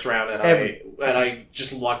you first round, and I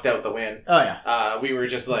just lucked out the win. Oh, yeah. We were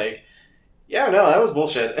just like, yeah, no, that was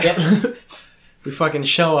bullshit. Yep. We fucking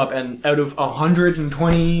show up, and out of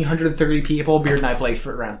 120, 130 people, Beard and I play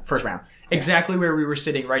first round. Exactly where we were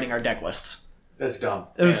sitting writing our deck lists. That's dumb.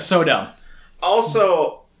 It was so dumb.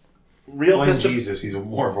 Also, real Blame pissed Jesus, he's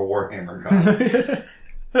more of a Warhammer god.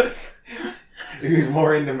 If he was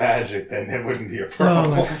more into magic, then it wouldn't be a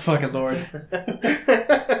problem. Oh my fucking lord.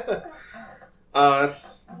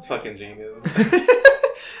 That's fucking genius.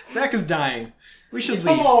 Zach is dying. We should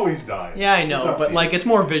I'm leave. always dying. Yeah, I know, but like it's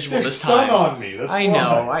more visual There's this time. sun on me. That's I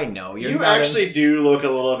know. You actually do look a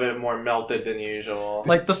little bit more melted than usual.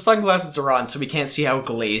 Like the sunglasses are on, so we can't see how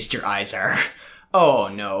glazed your eyes are. Oh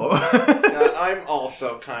no. I'm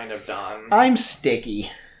also kind of done. I'm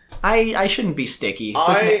sticky. I shouldn't be sticky.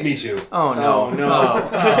 Me too. Oh no. Oh,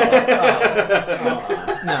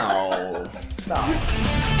 no. No.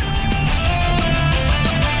 Stop.